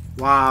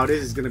 Wow,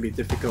 this is gonna be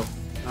difficult.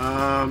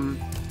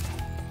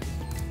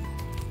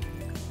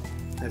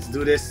 Let's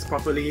do this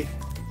properly.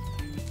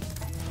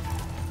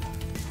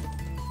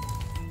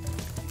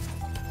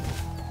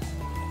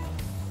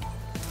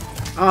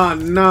 Oh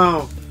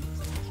no!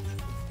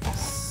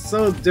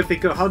 So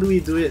difficult. How do we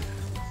do it?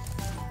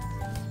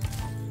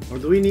 Or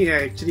do we need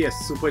actually a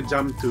super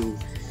jump to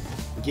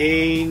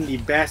gain the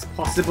best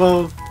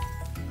possible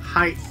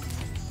height?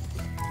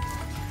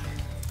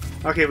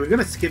 Okay, we're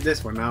gonna skip this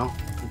for now.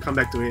 We'll come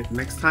back to it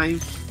next time.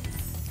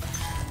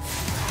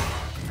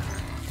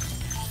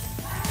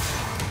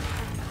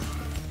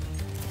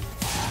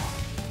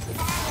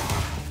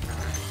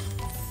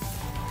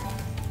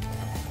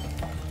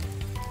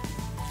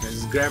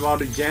 Let's grab all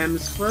the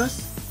gems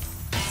first.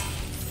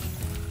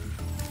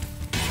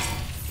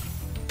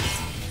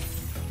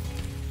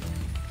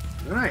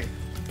 Alright.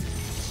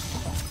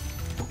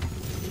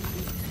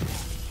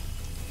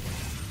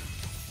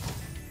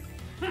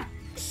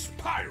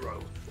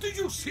 Spyro, did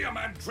you see a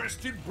man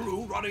dressed in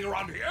blue running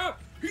around here?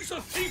 He's a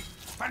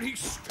thief, and he's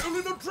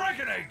stolen a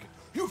dragon egg.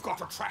 You've got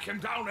to track him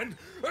down and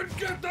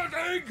get that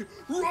egg.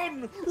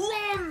 Run,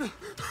 run!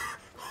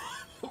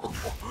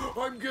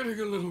 I'm getting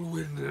a little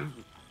winded.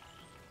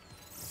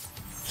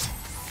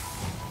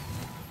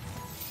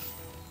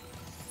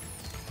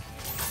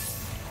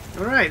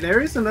 Alright, there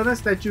is another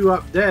statue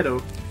up there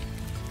though.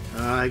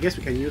 I guess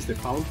we can use the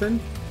fountain.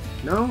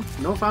 No?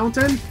 No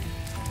fountain?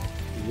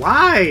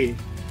 Why?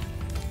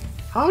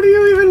 How do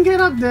you even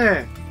get up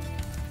there?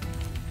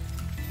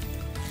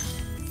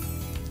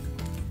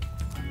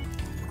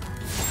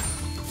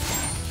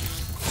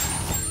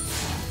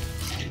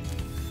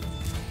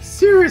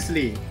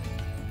 Seriously?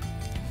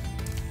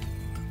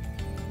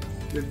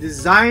 The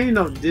design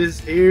of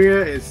this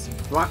area is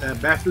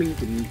baffling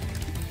to me.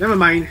 Never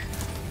mind.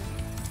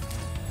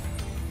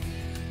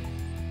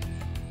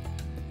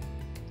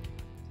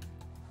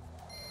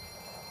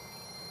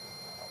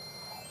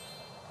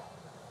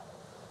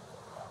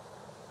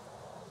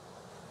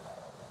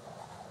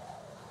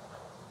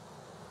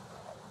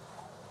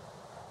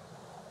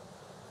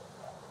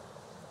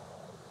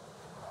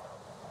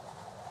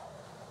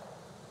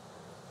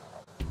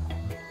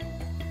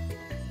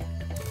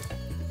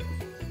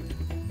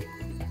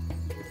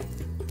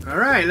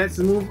 Alright, let's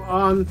move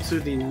on to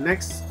the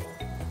next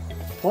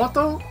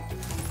portal.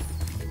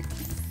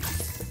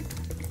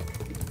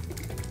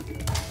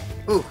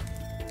 Oh.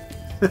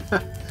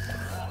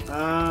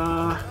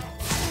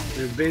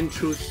 We've been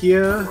through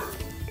here.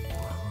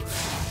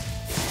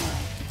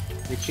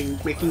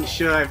 Making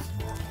sure I've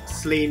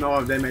slain all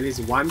of them at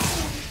least once.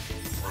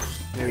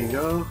 There we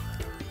go.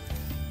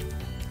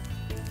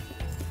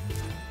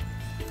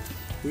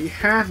 We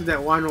have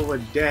that one over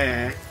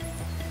there.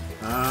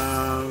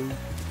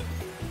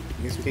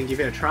 I guess we can give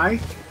it a try.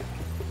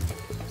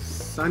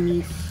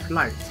 Sunny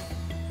Flight.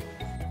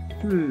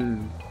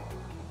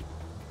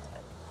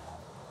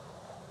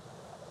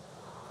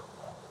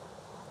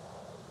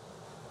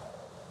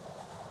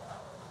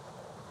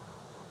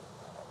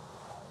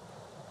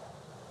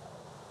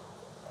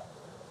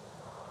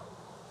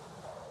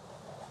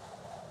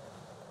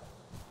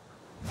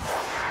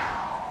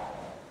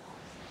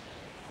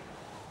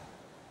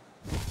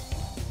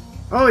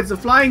 Oh, it's a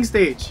flying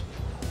stage.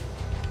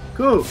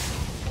 Cool.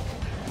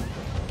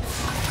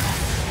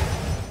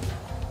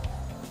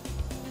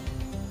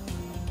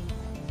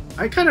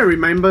 I kind of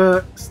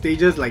remember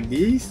stages like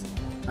these.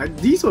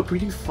 These were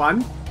pretty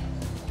fun.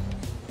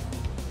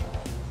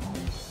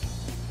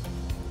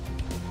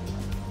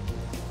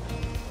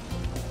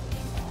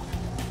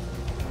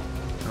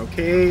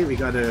 Okay, we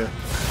gotta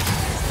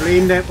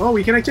flame them. Oh,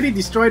 we can actually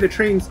destroy the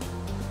trains.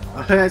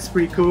 Oh, that's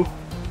pretty cool.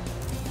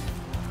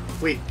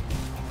 Wait.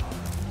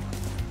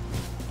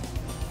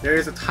 There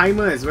is a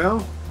timer as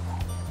well.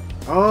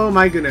 Oh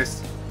my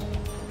goodness.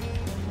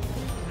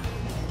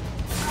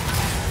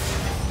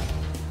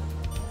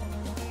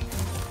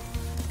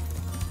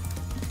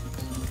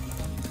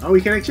 Oh, we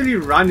can actually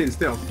run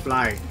instead of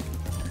fly.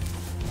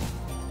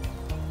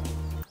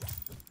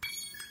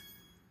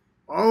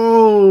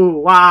 Oh,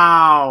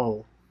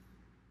 wow.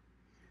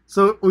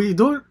 So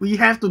we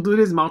have to do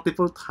this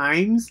multiple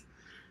times?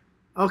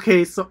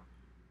 Okay, so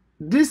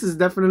this is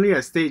definitely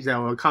a stage that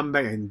will come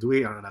back and do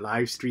it on a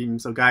live stream.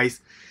 So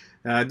guys,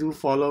 do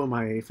follow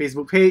my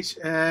Facebook page,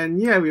 and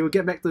yeah, we will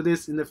get back to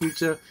this in the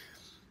future.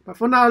 But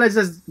for now, let's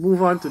just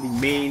move on to the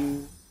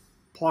main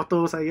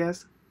portals, I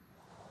guess.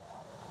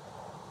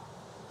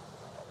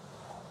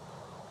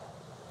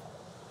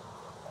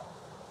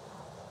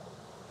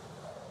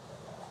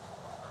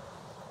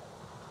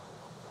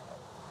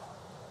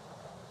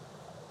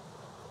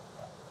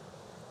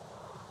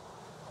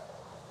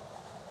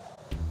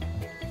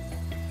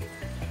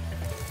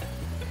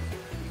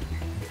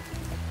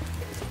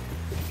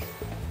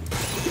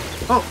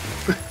 Oh!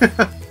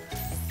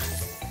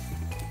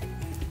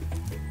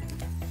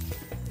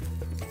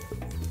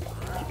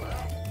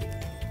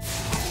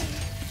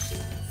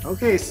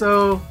 Okay,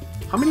 so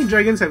how many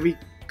dragons have we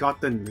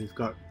gotten? We've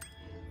got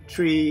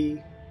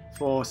 3,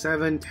 4,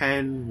 7,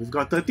 10. We've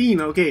got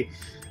 13. Okay.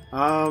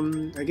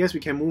 I guess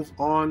we can move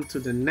on to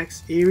the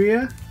next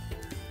area.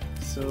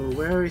 So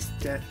where is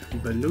that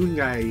balloon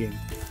guy again?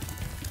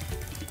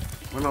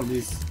 One of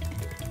these.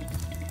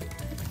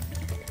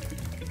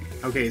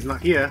 Okay, it's not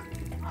here.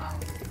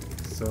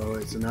 So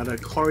it's another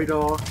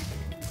corridor.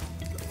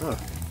 Oh. I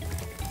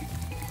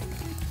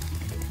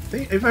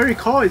think, if I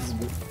recall, it's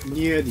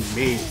near the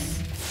maze.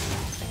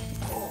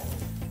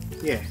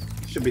 Yeah,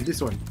 should be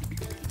this one.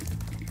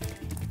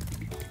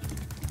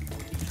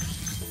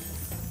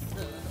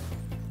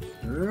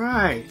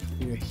 Alright,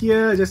 we're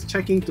here just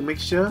checking to make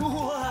sure.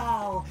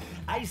 Wow!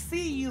 I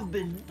see you've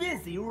been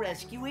busy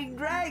rescuing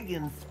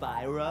dragons,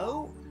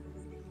 Spyro.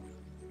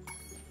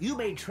 You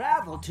may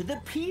travel to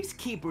the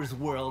Peacekeeper's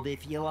world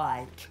if you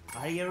like.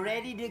 Are you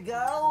ready to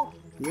go?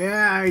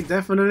 Yeah, I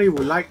definitely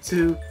would like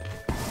to.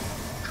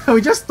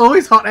 We just stole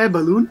his hot air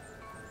balloon.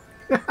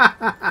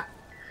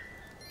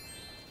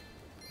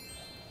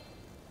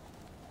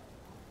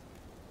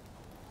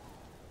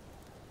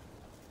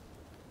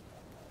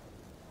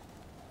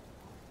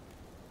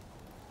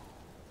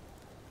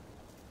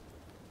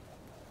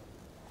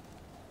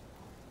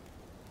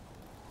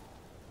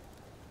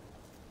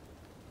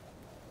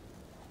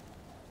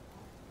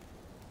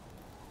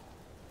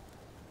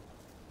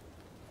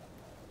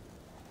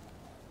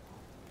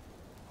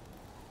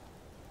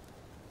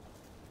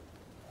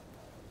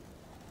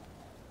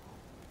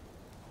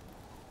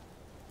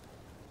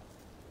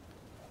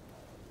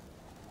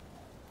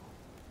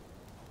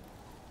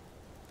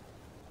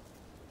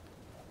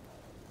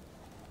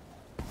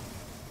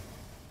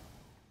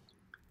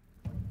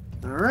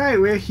 Alright,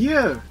 we're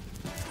here!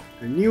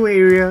 A new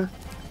area.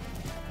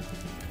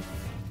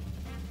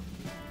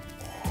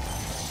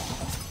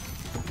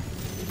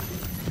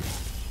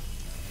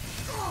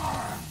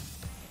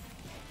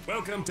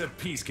 Welcome to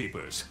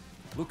Peacekeepers.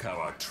 Look how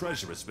our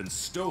treasure has been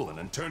stolen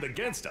and turned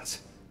against us.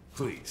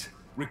 Please,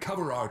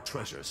 recover our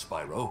treasure,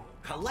 Spyro.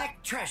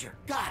 Collect treasure.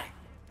 Got it.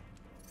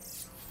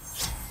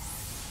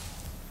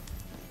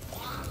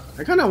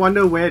 I kinda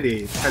wonder where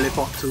they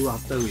teleport to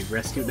after we've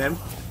rescued them.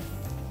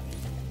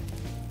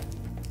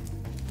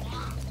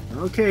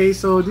 Okay,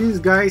 so these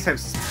guys have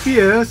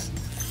spears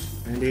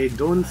and they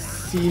don't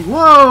seem—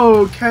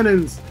 whoa!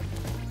 Cannons!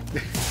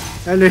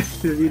 And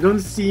they don't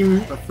seem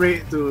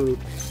afraid to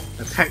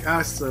attack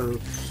us, so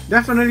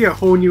definitely a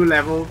whole new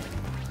level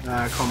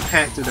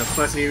compared to the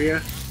first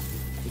area,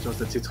 which was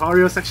the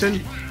tutorial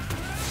section.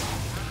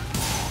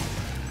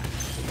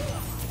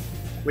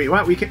 Wait,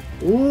 what? We can—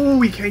 oh,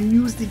 we can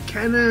use the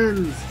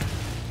cannons!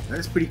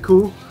 That's pretty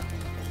cool.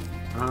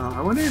 I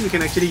wonder if we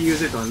can actually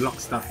use it to unlock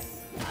stuff.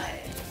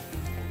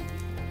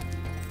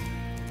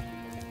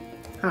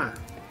 Huh.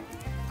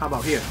 How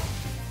about here?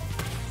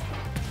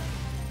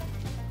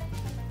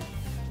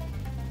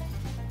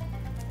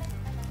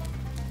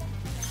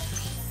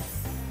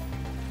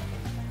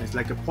 It's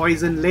like a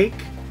poison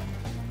lake.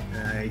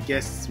 I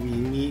guess we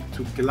need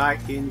to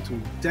glide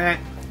into that.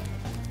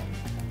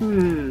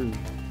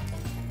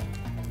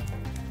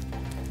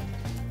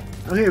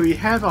 Okay, we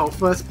have our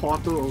first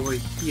portal over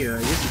here. I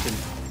guess we can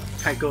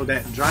tackle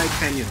that dry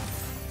canyon.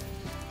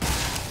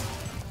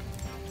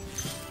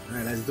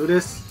 Alright, let's do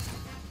this.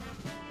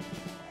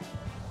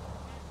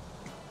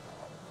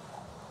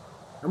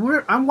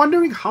 I'm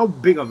wondering how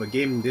big of a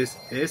game this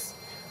is.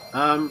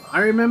 I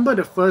remember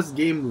the first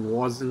game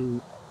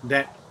wasn't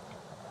that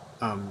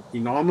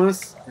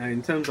enormous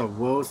in terms of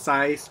world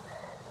size,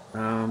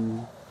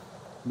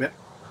 but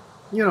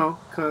you know,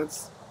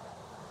 cause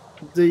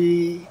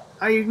I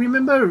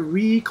remember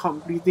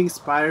re-completing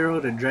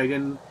Spyro the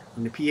Dragon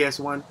on the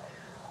PS1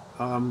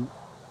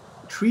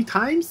 3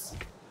 times.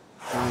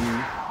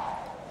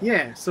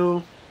 Yeah,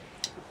 so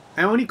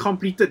I only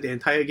completed the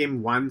entire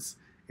game once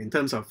in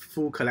terms of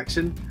full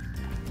collection.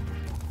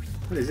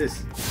 What is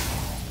this?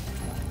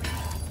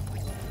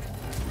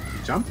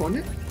 Jump on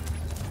it?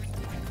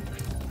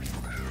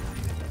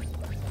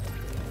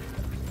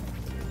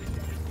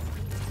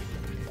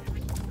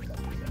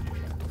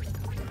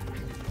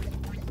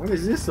 What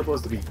is this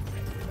supposed to be?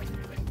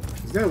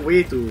 Is there a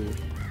way to...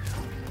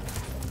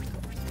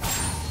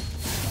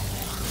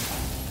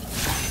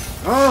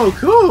 oh,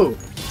 cool!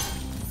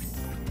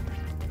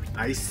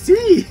 I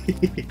see!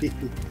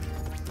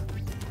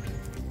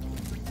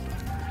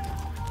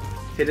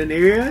 Hidden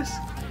areas?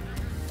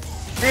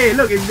 Hey,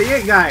 look, it's the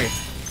egg guy!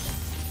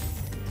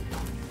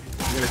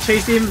 I'm gonna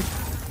chase him.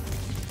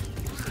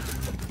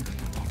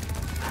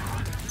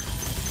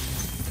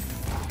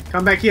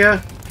 Come back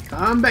here!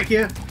 Come back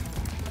here!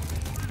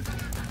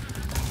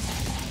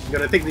 I'm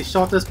gonna take the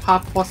shortest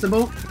path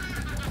possible.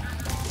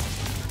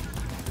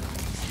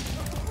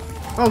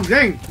 Oh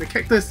dang! The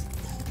cactus!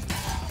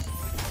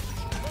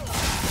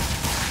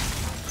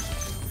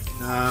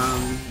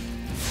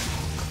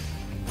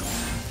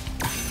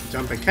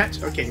 Jump and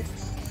catch? Okay.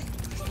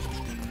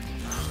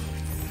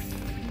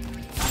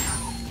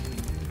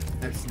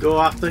 go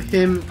after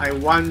him. I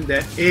want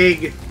that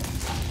egg.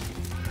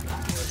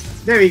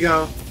 There we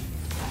go.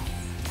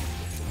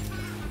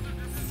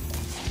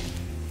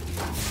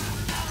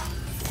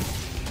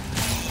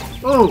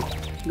 Oh!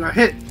 Got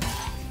hit.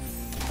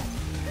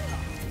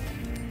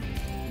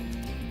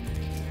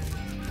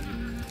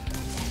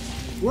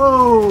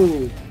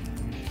 Whoa!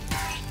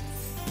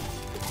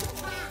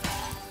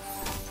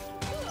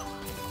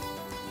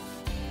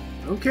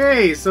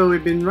 Okay, so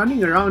we've been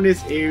running around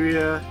this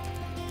area,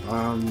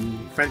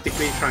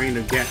 frantically trying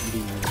to get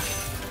the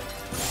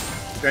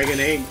dragon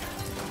egg.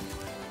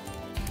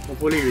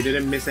 Hopefully we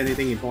didn't miss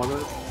anything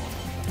important.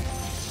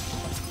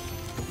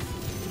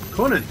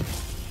 Conan!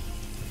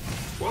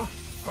 What?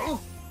 Huh?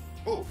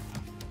 Oh.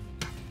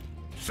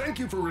 Thank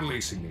you for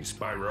releasing me,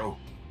 Spyro.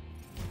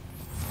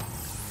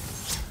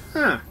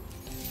 Huh.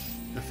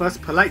 The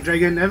first polite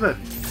dragon ever.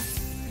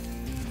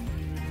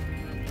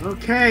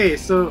 Okay,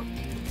 so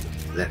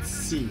let's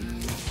see.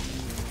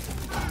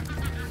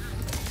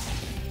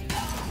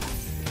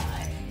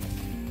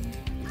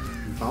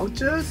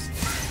 Vouchers?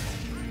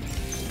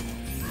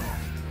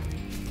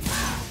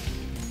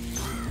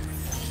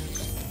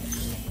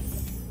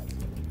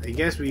 I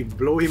guess we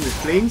blow him with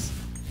flames?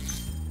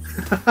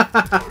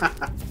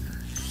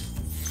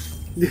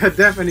 Their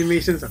death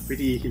animations are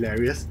pretty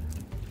hilarious.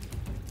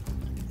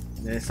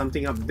 There's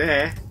something up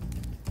there.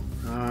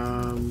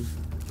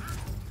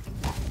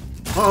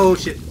 Oh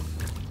shit.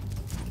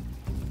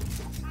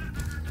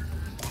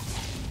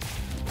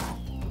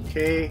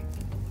 Okay.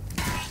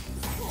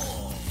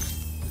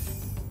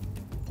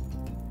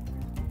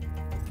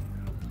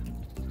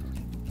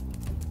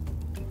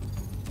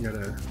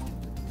 Gotta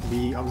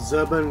be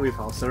observant with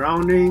our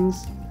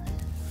surroundings.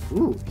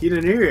 Ooh,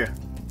 hidden area.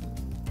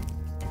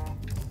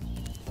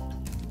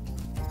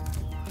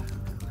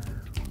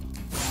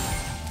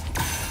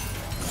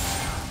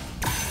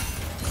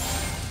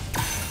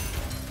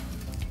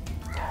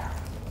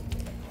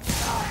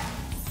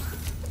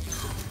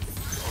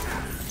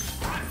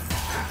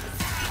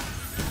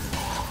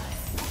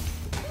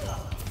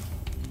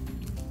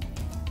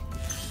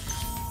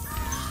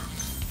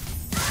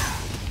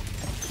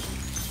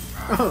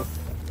 Oh.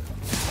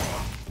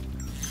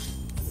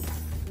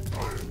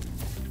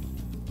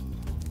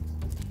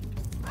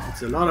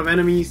 It's a lot of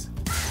enemies.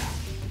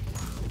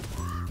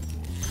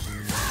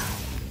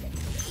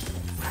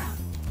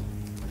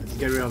 Let's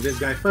get rid of this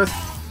guy first.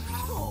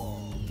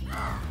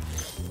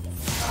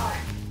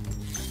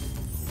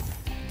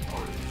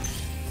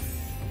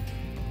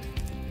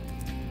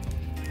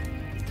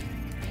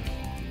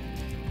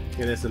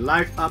 Okay, there's a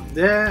life up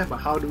there, but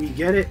how do we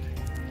get it?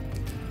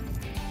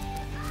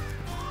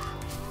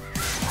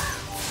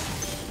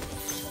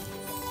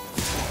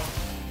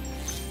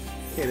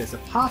 Okay, there's a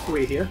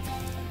pathway here.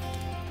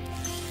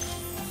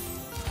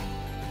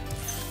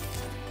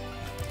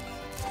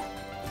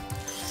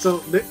 So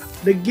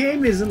the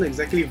game isn't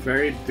exactly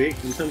very big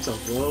in terms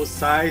of world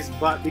size,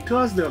 but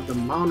because of the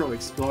amount of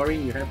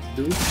exploring you have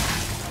to do,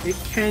 it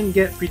can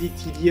get pretty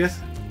tedious.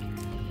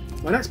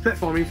 But that's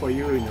platforming for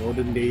you in the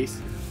olden days.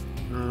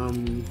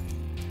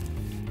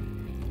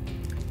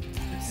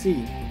 Let's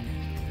see.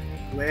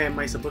 Where am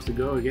I supposed to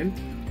go again?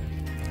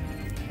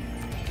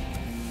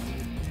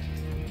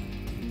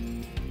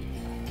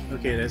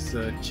 Okay, there's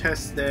a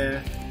chest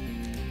there.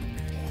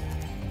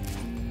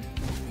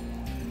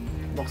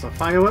 Box of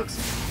fireworks.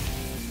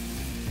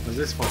 What's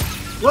this for?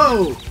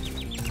 Whoa!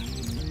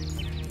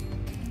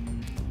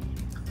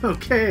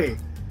 Okay.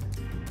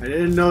 I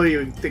didn't know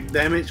you take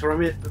damage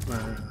from it.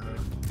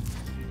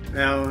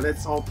 Well,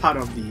 that's all part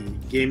of the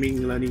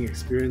gaming learning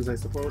experience, I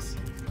suppose.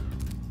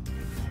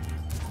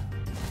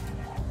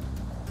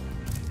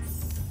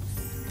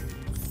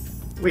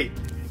 Wait.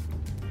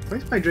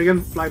 Where's my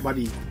dragonfly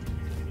buddy?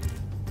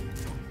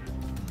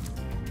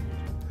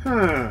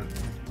 Huh.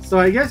 So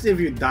I guess if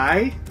you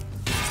die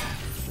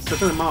a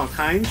certain amount of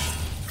times,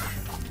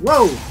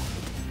 whoa!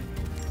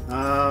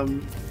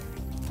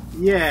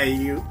 Yeah,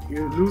 you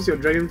lose your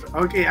dragon.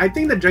 Okay, I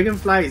think the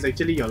dragonfly is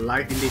actually your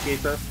life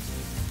indicator.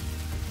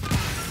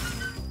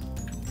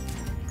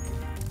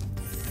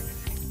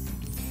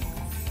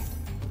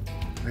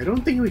 I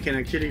don't think we can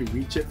actually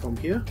reach it from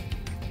here.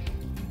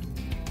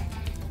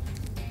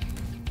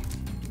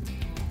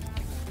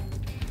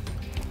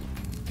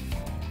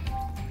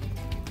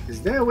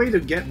 Is there a way to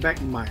get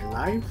back my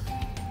life?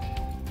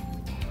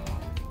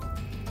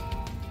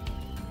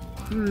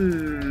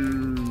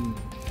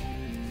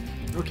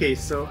 Okay,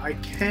 so I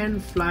can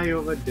fly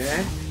over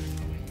there.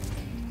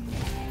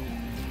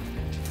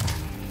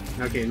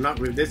 Okay, not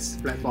with this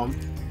platform.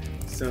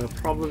 So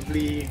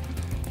probably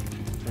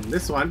from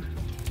this one.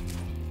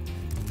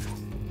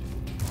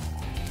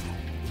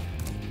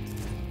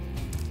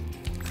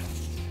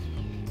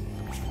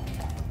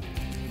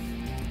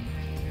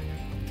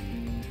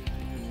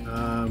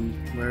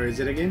 Where is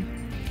it again?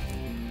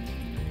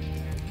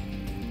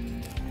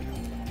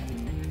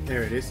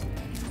 There it is.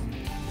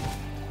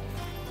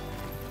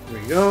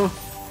 There we go.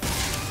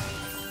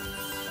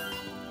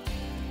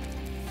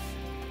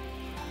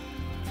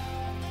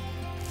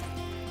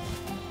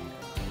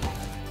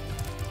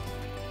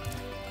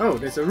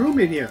 there's a room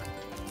in here.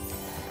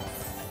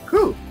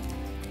 Cool.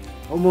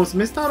 Almost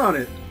missed out on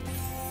it.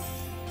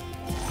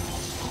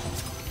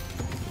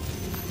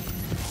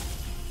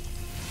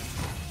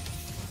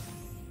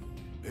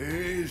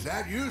 Is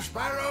that you,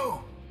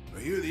 Spyro?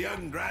 Are you the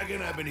young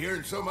dragon I've been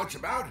hearing so much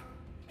about?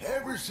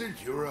 Ever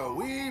since you were a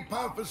wee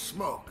puff of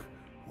smoke,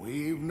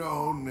 we've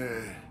known,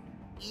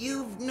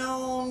 You've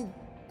known...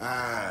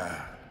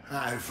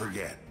 I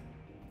forget.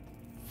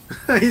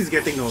 He's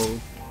getting old.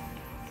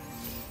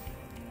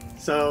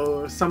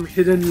 So, some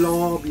hidden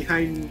lore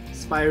behind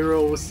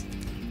Spyro's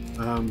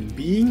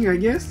being, I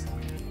guess?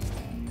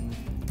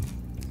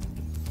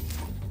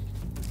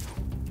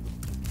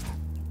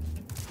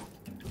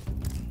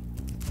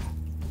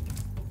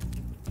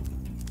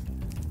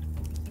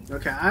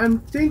 Okay, I'm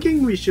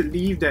thinking we should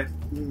leave that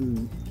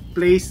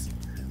place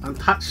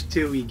untouched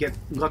till we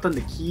gotten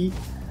the key.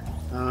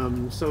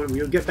 So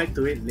we'll get back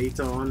to it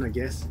later on, I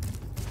guess.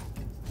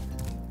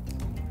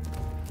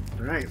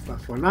 Alright,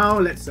 but for now,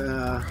 let's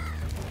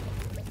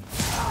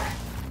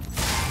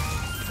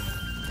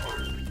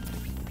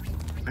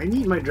I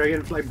need my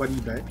dragonfly buddy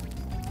back.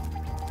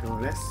 So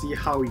let's see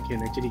how we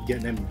can actually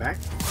get them back.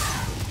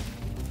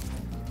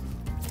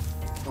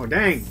 Oh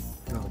dang!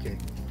 Oh, okay.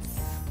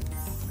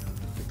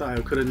 I thought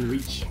I couldn't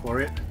reach for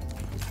it.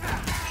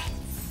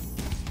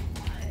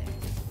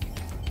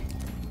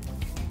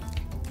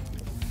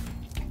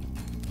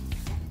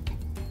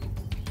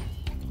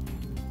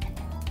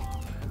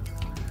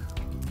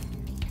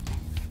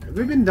 Have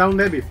we been down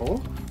there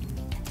before?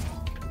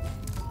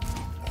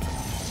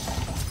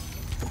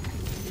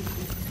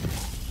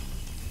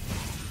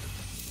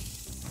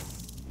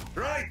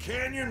 Dry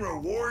Canyon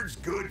rewards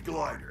good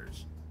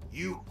gliders.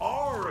 You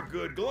are a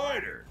good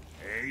glider,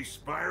 eh,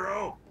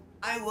 Spyro?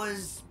 I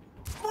was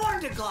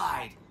born to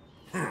glide.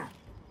 I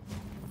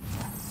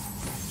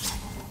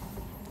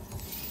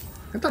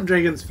thought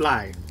dragons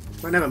fly,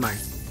 but never mind.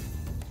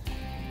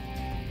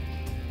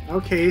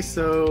 Okay,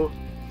 so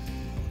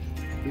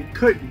we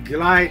could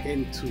glide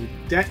into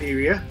that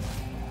area.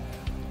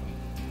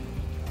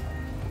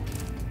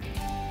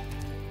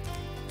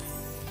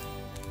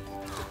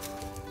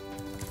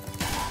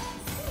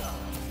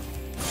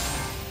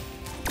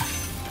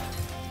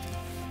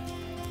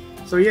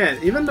 So yeah,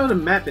 even though the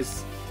map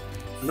is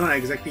not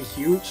exactly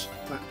huge,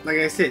 but like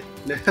I said,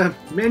 there are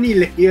many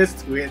layers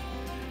to it.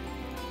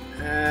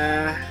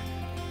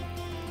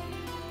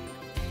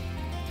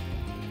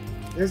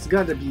 There's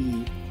gotta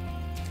be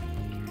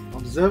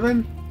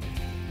observant.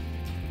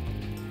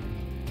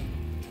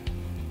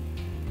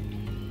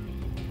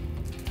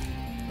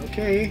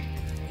 Okay.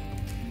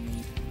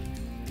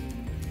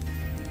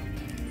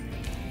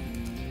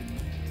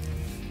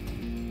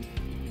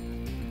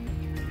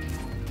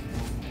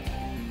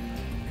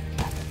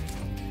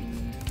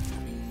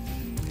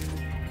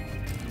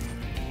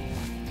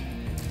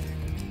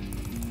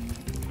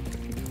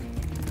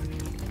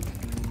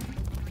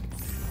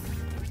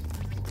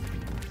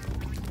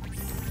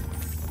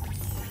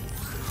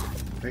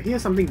 I hear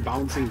something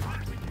bouncing.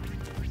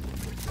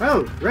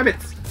 Oh,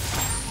 rabbits!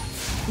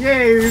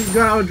 Yay, we've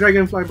got our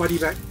dragonfly buddy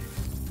back.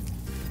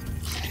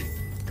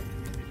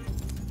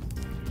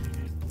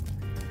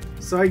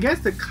 So I guess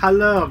the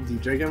color of the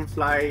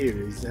dragonfly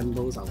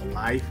resembles our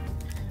life.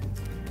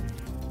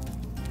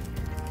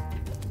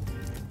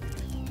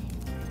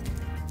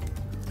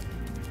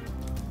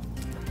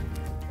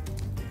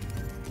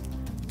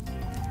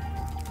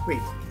 Wait.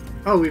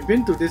 Oh, we've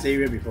been to this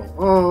area before.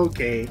 Oh,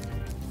 okay.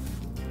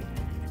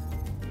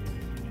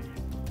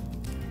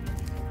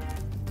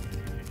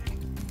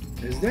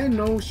 Is there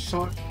no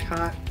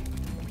shortcut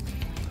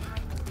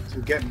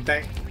to get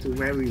back to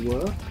where we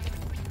were?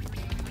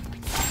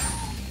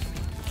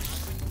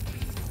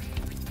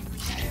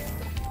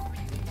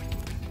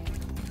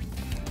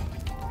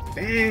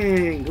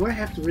 Dang, do I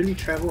have to really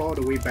travel all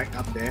the way back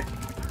up there?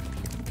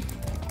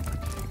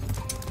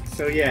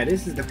 So yeah,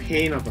 this is the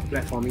pain of a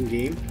platforming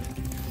game.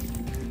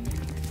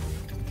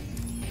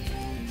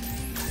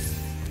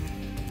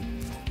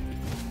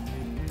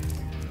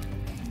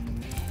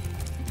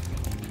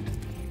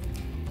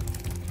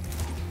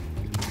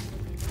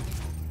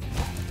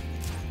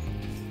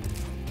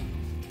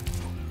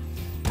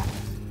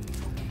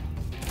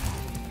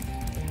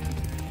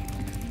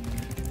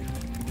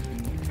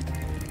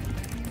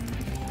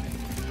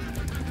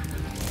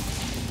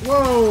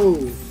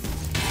 Whoa!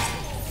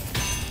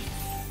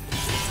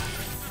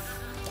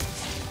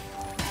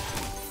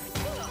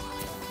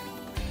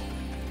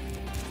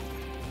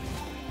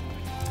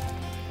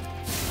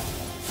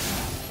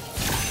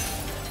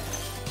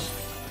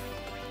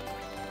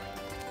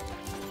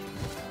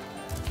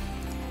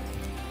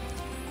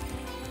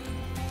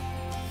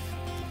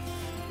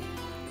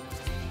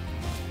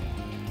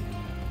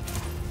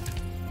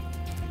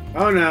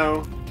 Oh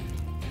no!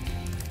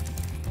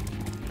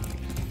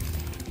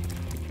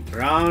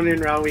 Round and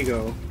round we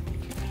go.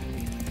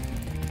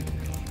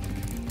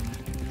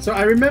 So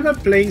I remember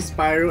playing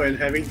Spyro and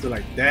having to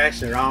like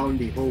dash around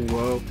the whole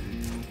world,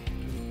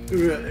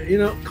 you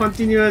know,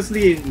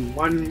 continuously in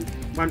one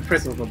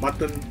press of a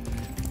button.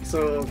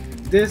 So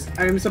this,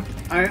 I'm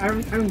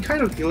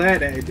kind of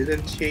glad that it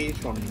didn't change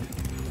from,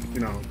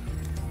 you know,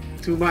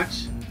 too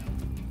much.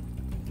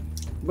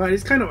 But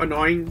it's kind of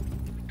annoying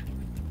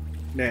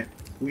that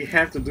we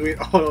have to do it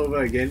all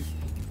over again.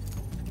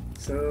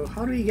 So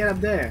how do we get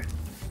up there?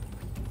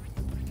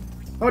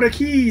 Oh, the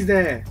key is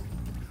there.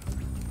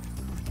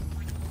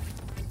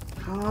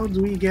 How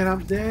do we get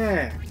up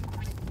there?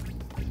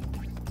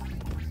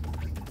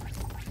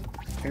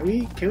 Can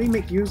we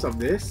make use of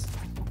this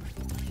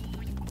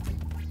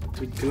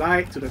to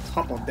glide to the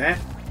top of that?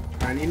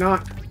 Apparently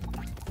not.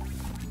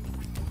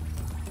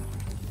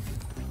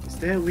 Is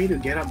there a way to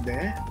get up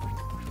there?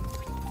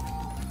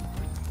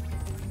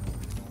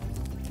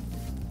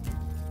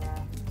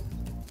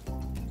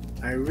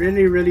 I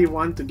really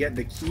want to get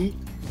the key.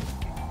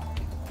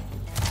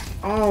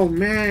 Oh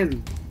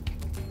man!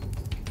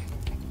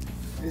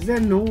 Is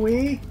there no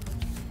way?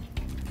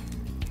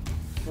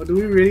 Or do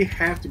we really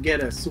have to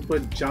get a super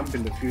jump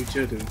in the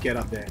future to get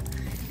up there?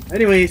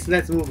 Anyways,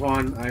 let's move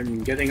on.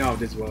 I'm getting out of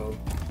this world.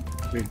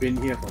 We've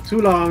been here for too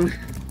long.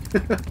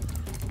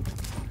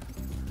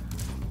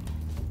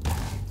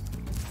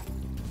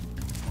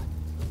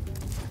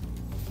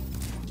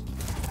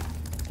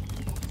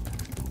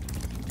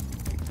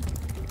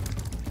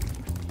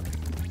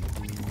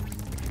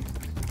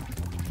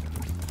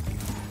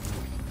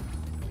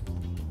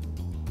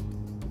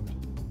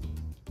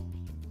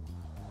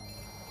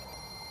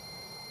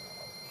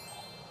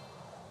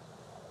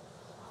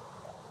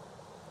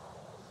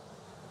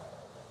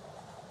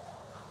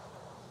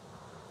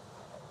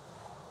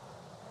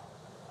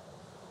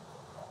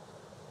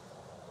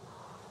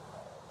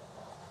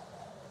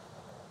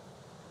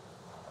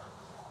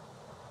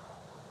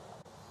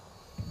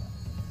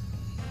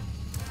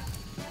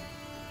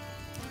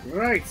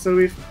 Alright, so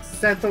we've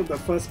settled the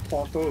first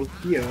portal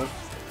here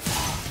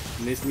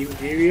in this new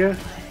area.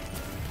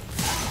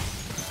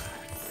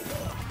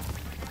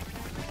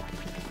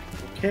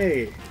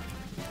 Okay.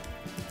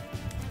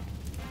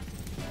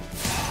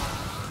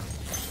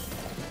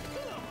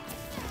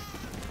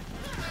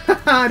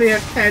 Haha, they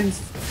have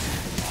tents!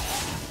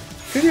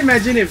 Can you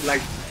imagine if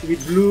like we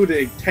blew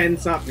the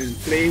tents up in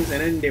flames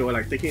and then they were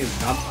like taking a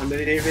dump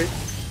underneath it?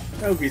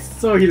 That would be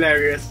so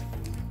hilarious.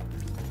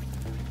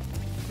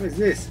 What is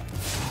this?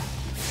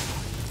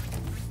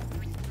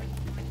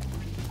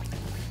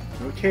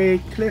 Okay,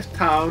 Cliff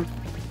Town.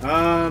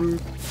 I'm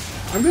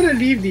gonna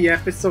leave the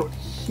episode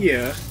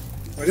here.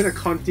 We're gonna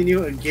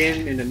continue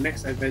again in the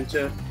next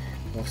adventure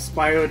of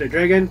Spyro the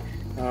Dragon.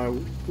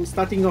 We're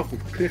starting off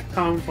with Cliff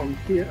Town from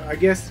here, I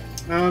guess.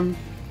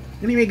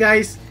 Anyway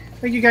guys,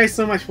 thank you guys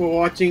so much for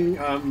watching.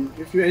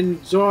 If you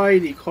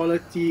enjoy the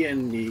quality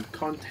and the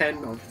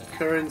content of the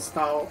current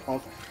style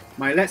of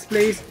my Let's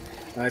Plays,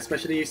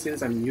 especially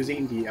since I'm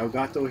using the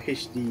Elgato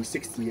HD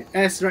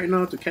 60S right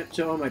now to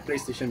capture all my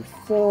PlayStation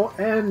 4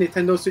 and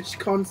Nintendo Switch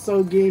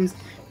console games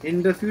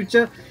in the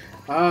future.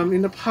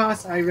 In the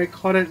past, I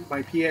recorded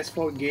my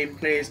PS4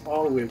 gameplays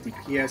all with the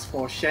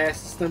PS4 share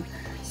system,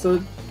 so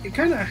it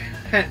kind of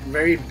had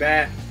very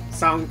bad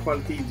sound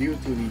quality due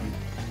to the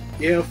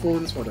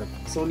earphones for the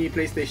Sony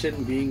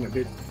PlayStation being a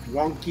bit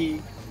wonky,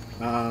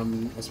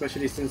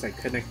 especially since I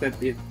connected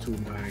it to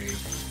my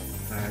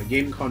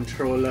game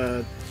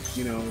controller,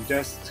 you know,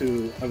 just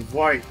to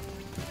avoid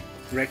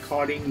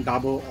recording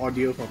double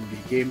audio from the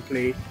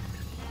gameplay.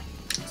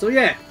 So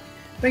yeah,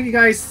 thank you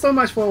guys so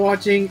much for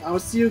watching. I'll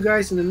see you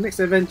guys in the next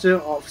adventure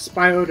of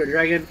Spyro the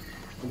Dragon.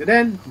 Until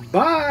then,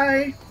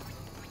 bye!